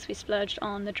flowers, we splurged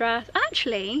on the dress.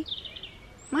 Actually,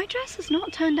 my dress has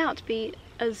not turned out to be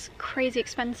as crazy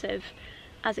expensive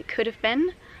as it could have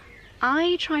been.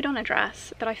 I tried on a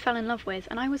dress that I fell in love with,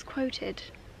 and I was quoted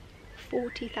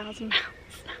 £40,000.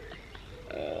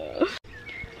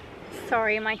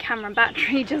 Sorry, my camera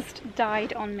battery just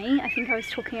died on me. I think I was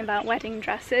talking about wedding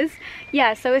dresses.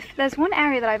 Yeah, so if there's one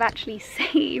area that I've actually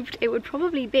saved, it would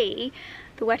probably be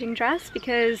the wedding dress,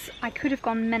 because I could have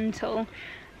gone mental.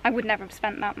 I would never have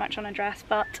spent that much on a dress,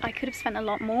 but I could have spent a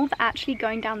lot more. But actually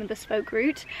going down the bespoke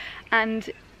route and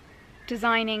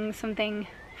designing something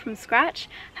from scratch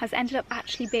has ended up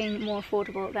actually being more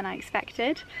affordable than I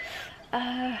expected.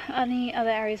 Any other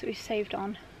areas that we've saved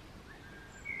on?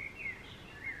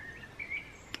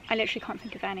 I literally can't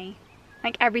think of any.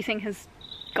 Like, everything has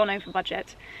gone over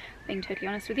budget, being totally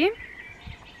honest with you.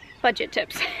 Budget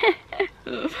tips.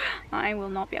 I will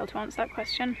not be able to answer that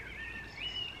question.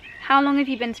 How long have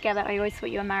you been together? I always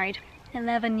thought you were married.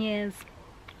 11 years.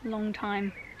 Long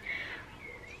time.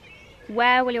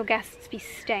 Where will your guests be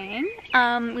staying?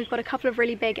 We've got a couple of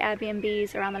really big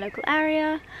Airbnbs around the local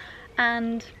area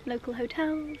and local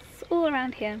hotels all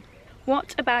around here.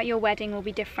 What about your wedding will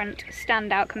be different,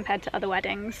 stand out compared to other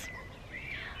weddings?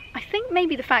 I think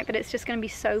maybe the fact that it's just going to be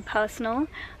so personal.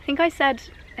 I think I said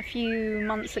a few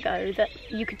months ago that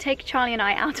you could take Charlie and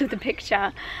I out of the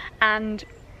picture and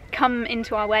come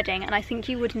into our wedding, and I think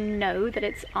you would know that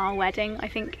it's our wedding. I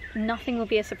think nothing will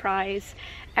be a surprise.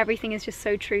 Everything is just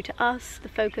so true to us. The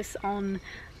focus on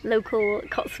local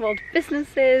Cotswold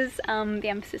businesses, the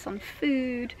emphasis on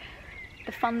food,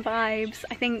 the fun vibes.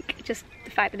 I think just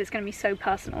the fact that it's going to be so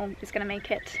personal is going to make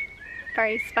it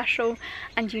very special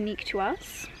and unique to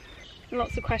us.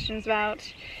 Lots of questions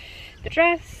about the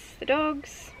dress, the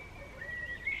dogs,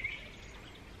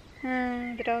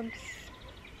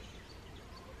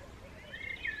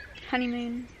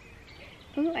 honeymoon.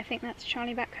 Oh, I think that's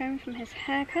Charlie back home from his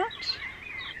haircut.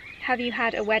 Have you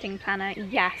had a wedding planner?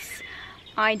 Yes.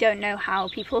 I don't know how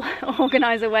people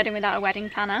organise a wedding without a wedding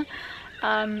planner.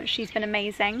 She's been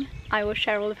amazing. I will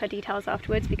share all of her details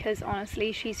afterwards, because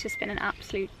honestly she's just been an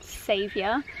absolute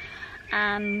saviour.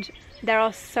 And there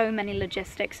are so many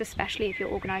logistics, especially if you're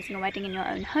organising a wedding in your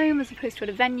own home as opposed to at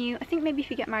a venue. I think maybe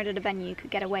if you get married at a venue you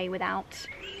could get away without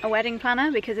a wedding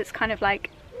planner, because it's kind of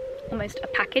like almost a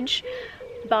package.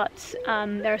 But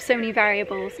there are so many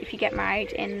variables if you get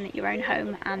married in your own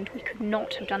home, and we could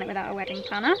not have done it without a wedding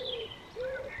planner.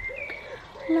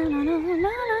 La, la, la, la, la.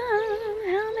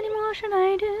 How many more should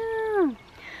I do?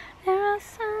 There are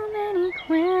so many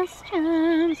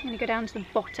questions. I'm going to go down to the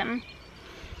bottom.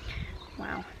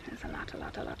 Wow, there's a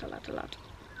lot.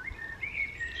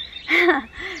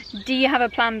 Do you have a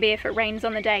plan B if it rains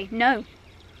on the day? No.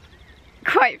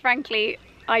 Quite frankly,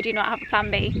 I do not have a plan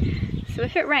B. So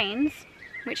if it rains,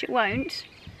 which it won't,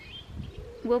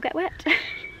 we'll get wet.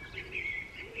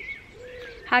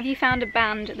 Have you found a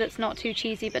band that's not too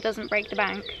cheesy but doesn't break the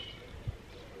bank?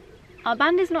 Our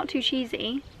band is not too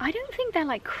cheesy. I don't think they're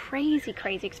like crazy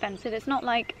expensive. It's not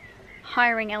like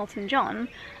hiring Elton John,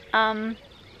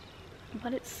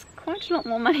 but it's quite a lot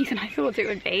more money than I thought it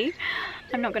would be.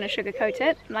 I'm not going to sugarcoat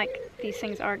it. Like, these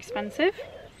things are expensive.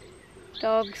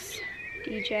 Dogs,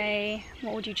 DJ,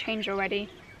 what would you change already?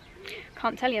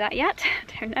 Can't tell you that yet.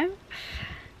 Don't know.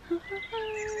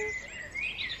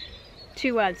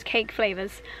 2 words, cake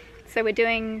flavours. So we're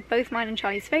doing both mine and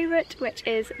Charlie's favourite, which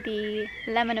is the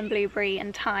lemon and blueberry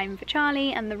and thyme for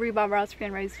Charlie, and the rhubarb, raspberry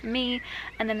and rose for me.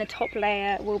 And then the top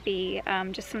layer will be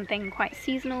just something quite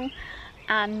seasonal,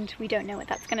 and we don't know what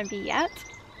that's going to be yet.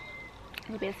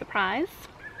 It'll be a surprise.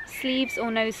 Sleeves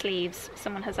or no sleeves,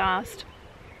 someone has asked.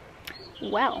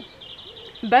 Well,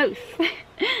 both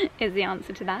is the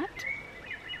answer to that.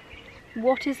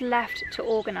 What is left to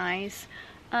organise?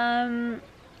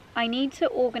 I need to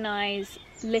organise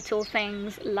little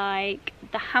things like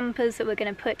the hampers that we're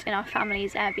going to put in our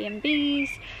family's Airbnbs,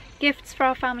 gifts for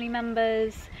our family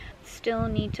members. Still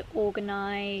need to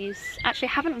organise, actually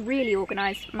I haven't really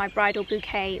organised my bridal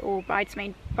bouquet or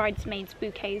bridesmaids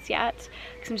bouquets yet,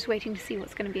 because I'm just waiting to see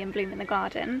what's going to be in bloom in the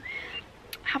garden.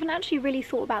 I haven't actually really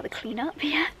thought about the cleanup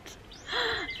yet.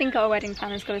 I think our wedding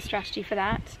planner's got a strategy for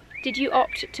that. Did you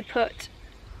opt to put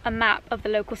a map of the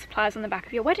local suppliers on the back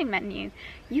of your wedding menu?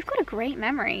 You've got a great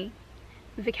memory.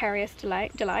 Vicarious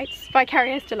Delights.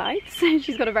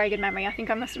 She's got a very good memory. I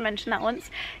think I must have mentioned that once.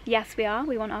 Yes, we are.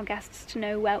 We want our guests to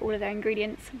know where all of their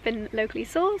ingredients have been locally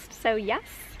sourced, so yes.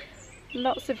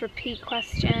 Lots of repeat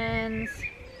questions.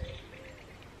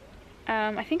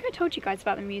 I think I told you guys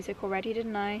about the music already,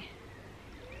 didn't I?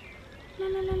 La,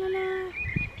 la, la, la, la.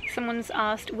 Someone's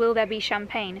asked, will there be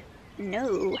champagne?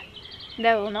 No,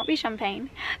 there will not be champagne.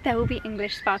 There will be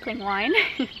English sparkling wine.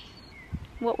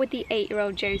 What would the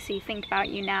 8-year-old Josie think about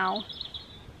you now?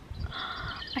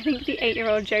 I think the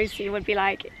 8-year-old Josie would be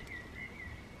like,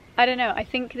 I don't know, I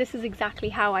think this is exactly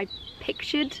how I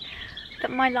pictured that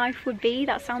my life would be.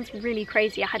 That sounds really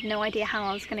crazy. I had no idea how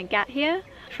I was going to get here.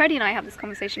 Freddie and I have this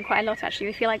conversation quite a lot actually.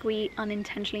 We feel like we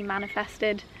unintentionally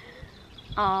manifested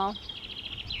our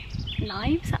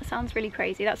lives. That sounds really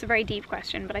crazy. That's a very deep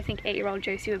question, but I think 8-year-old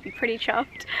Josie would be pretty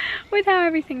chuffed with how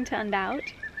everything turned out.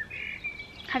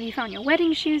 Have you found your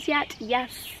wedding shoes yet?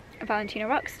 Yes. Valentina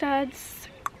rock studs.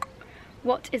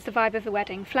 What is the vibe of the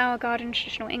wedding? Flower garden,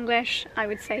 traditional English. I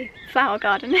would say flower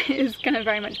garden is going to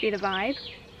very much be the vibe.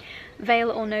 Veil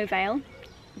or no veil?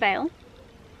 Veil.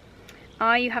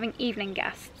 Are you having evening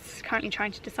guests? Currently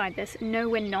trying to decide this. No,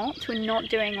 we're not. We're not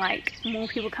doing like more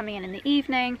people coming in the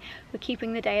evening. We're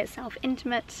keeping the day itself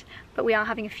intimate, but we are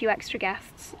having a few extra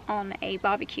guests on a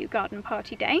barbecue garden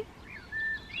party day.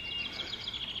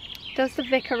 Does the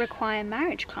vicar require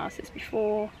marriage classes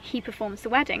before he performs the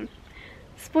wedding?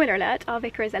 Spoiler alert, our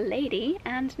vicar is a lady,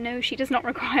 and no, she does not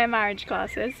require marriage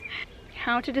classes.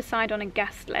 How to decide on a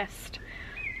guest list?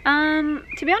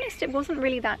 To be honest, it wasn't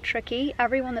really that tricky.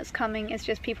 Everyone that's coming is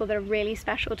just people that are really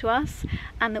special to us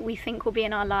and that we think will be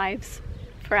in our lives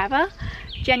forever.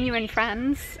 Genuine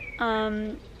friends,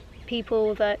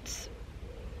 people that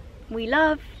we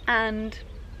love and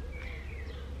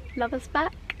love us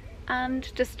back.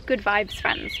 And just good vibes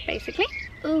friends, basically.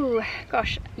 Ooh,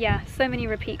 gosh, yeah, so many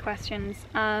repeat questions.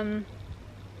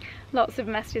 Lots of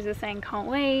messages are saying can't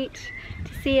wait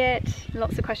to see it.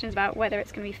 Lots of questions about whether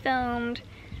it's going to be filmed.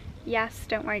 Yes,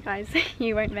 don't worry guys,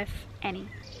 you won't miss any.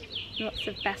 Lots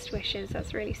of best wishes,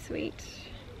 that's really sweet.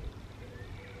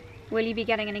 Will you be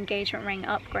getting an engagement ring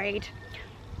upgrade?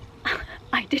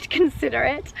 I did consider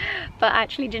it, but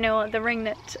actually, do you know what? The ring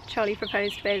that Charlie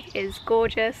proposed with is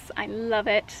gorgeous. I love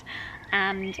it,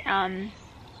 and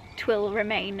twill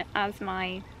remain as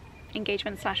my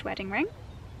engagement/wedding ring.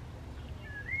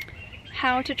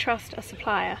 How to trust a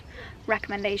supplier?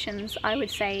 Recommendations. I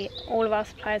would say all of our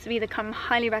suppliers have either come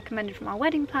highly recommended from our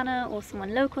wedding planner, or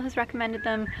someone local has recommended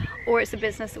them, or it's a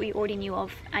business that we already knew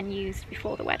of and used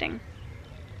before the wedding.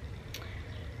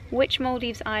 Which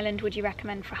Maldives island would you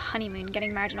recommend for a honeymoon?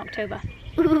 Getting married in October.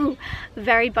 Ooh,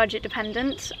 very budget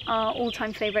dependent. Our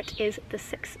all-time favourite is the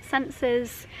Six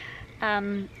Senses.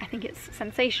 I think it's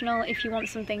sensational. If you want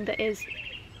something that is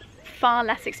far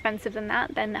less expensive than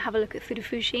that, then have a look at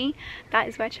Funafushi. That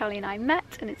is where Charlie and I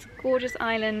met, and it's a gorgeous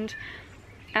island.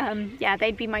 Yeah,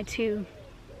 they'd be my 2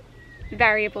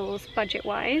 variables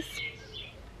budget-wise.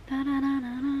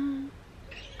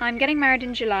 I'm getting married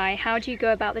in July. How do you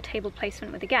go about the table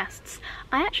placement with the guests?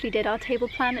 I actually did our table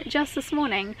plan just this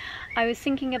morning. I was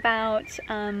thinking about,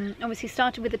 obviously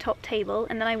started with the top table,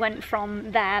 and then I went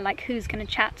from there, like who's going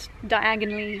to chat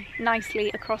diagonally nicely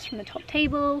across from the top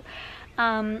table,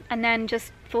 and then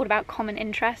just thought about common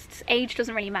interests. Age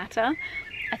doesn't really matter.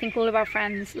 I think all of our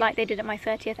friends, like they did at my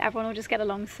 30th, everyone will just get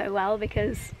along so well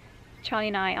because Charlie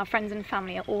and I, our friends and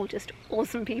family, are all just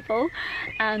awesome people,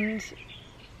 and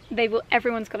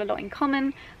everyone's got a lot in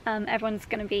common. Everyone's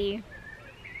going to be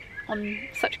on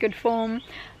such good form.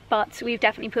 but we've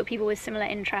definitely put people with similar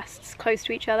interests close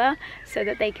to each other so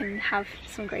that they can have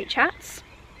some great chats.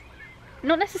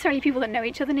 Not necessarily people that know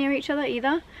each other near each other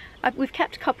either. We've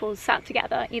kept couples sat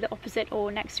together, either opposite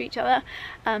or next to each other.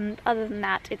 Other than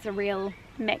that, it's a real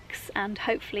mix, and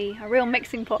hopefully a real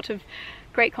mixing pot of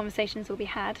great conversations will be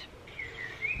had.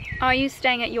 Are you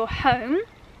staying at your home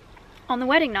on the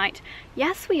wedding night?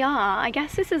 Yes, we are. I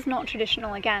guess this is not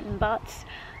traditional again, but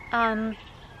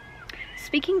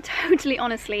speaking totally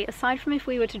honestly, aside from if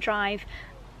we were to drive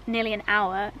nearly an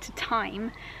hour to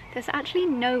time, there's actually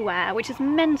nowhere, which is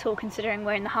mental considering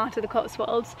we're in the heart of the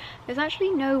Cotswolds, there's actually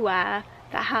nowhere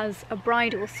that has a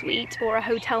bridal suite or a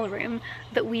hotel room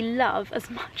that we love as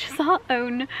much as our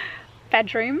own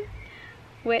bedroom,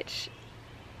 which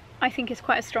I think is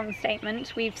quite a strong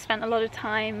statement. We've spent a lot of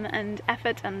time and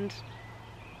effort and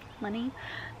money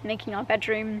making our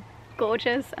bedroom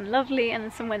gorgeous and lovely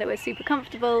and somewhere that we're super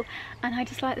comfortable, and I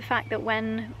just like the fact that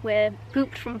when we're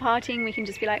pooped from partying we can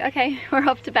just be like, okay, we're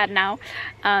off to bed now,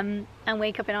 and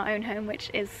wake up in our own home,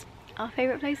 which is our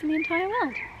favourite place in the entire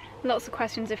world. Lots of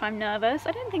questions if I'm nervous.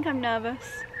 I don't think I'm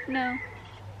nervous, no.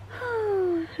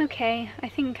 Okay, I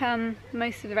think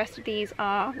most of the rest of these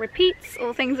are repeats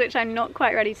or things which I'm not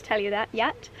quite ready to tell you that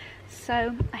yet,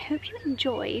 so I hope you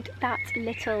enjoyed that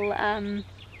little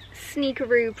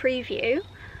sneakaroo preview.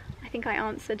 I think I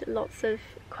answered lots of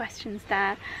questions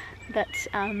there that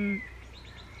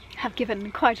have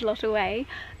given quite a lot away,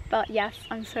 but yes,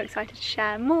 I'm so excited to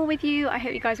share more with you. I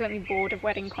hope you guys won't be bored of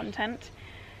wedding content.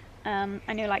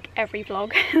 I know like every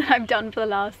vlog that I've done for the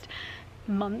last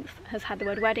month has had the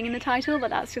word wedding in the title, but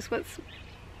that's just what's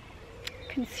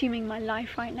consuming my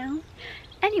life right now.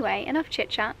 Anyway, enough chit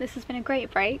chat. This has been a great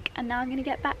break, and now I'm going to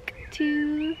get back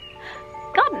to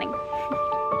gardening.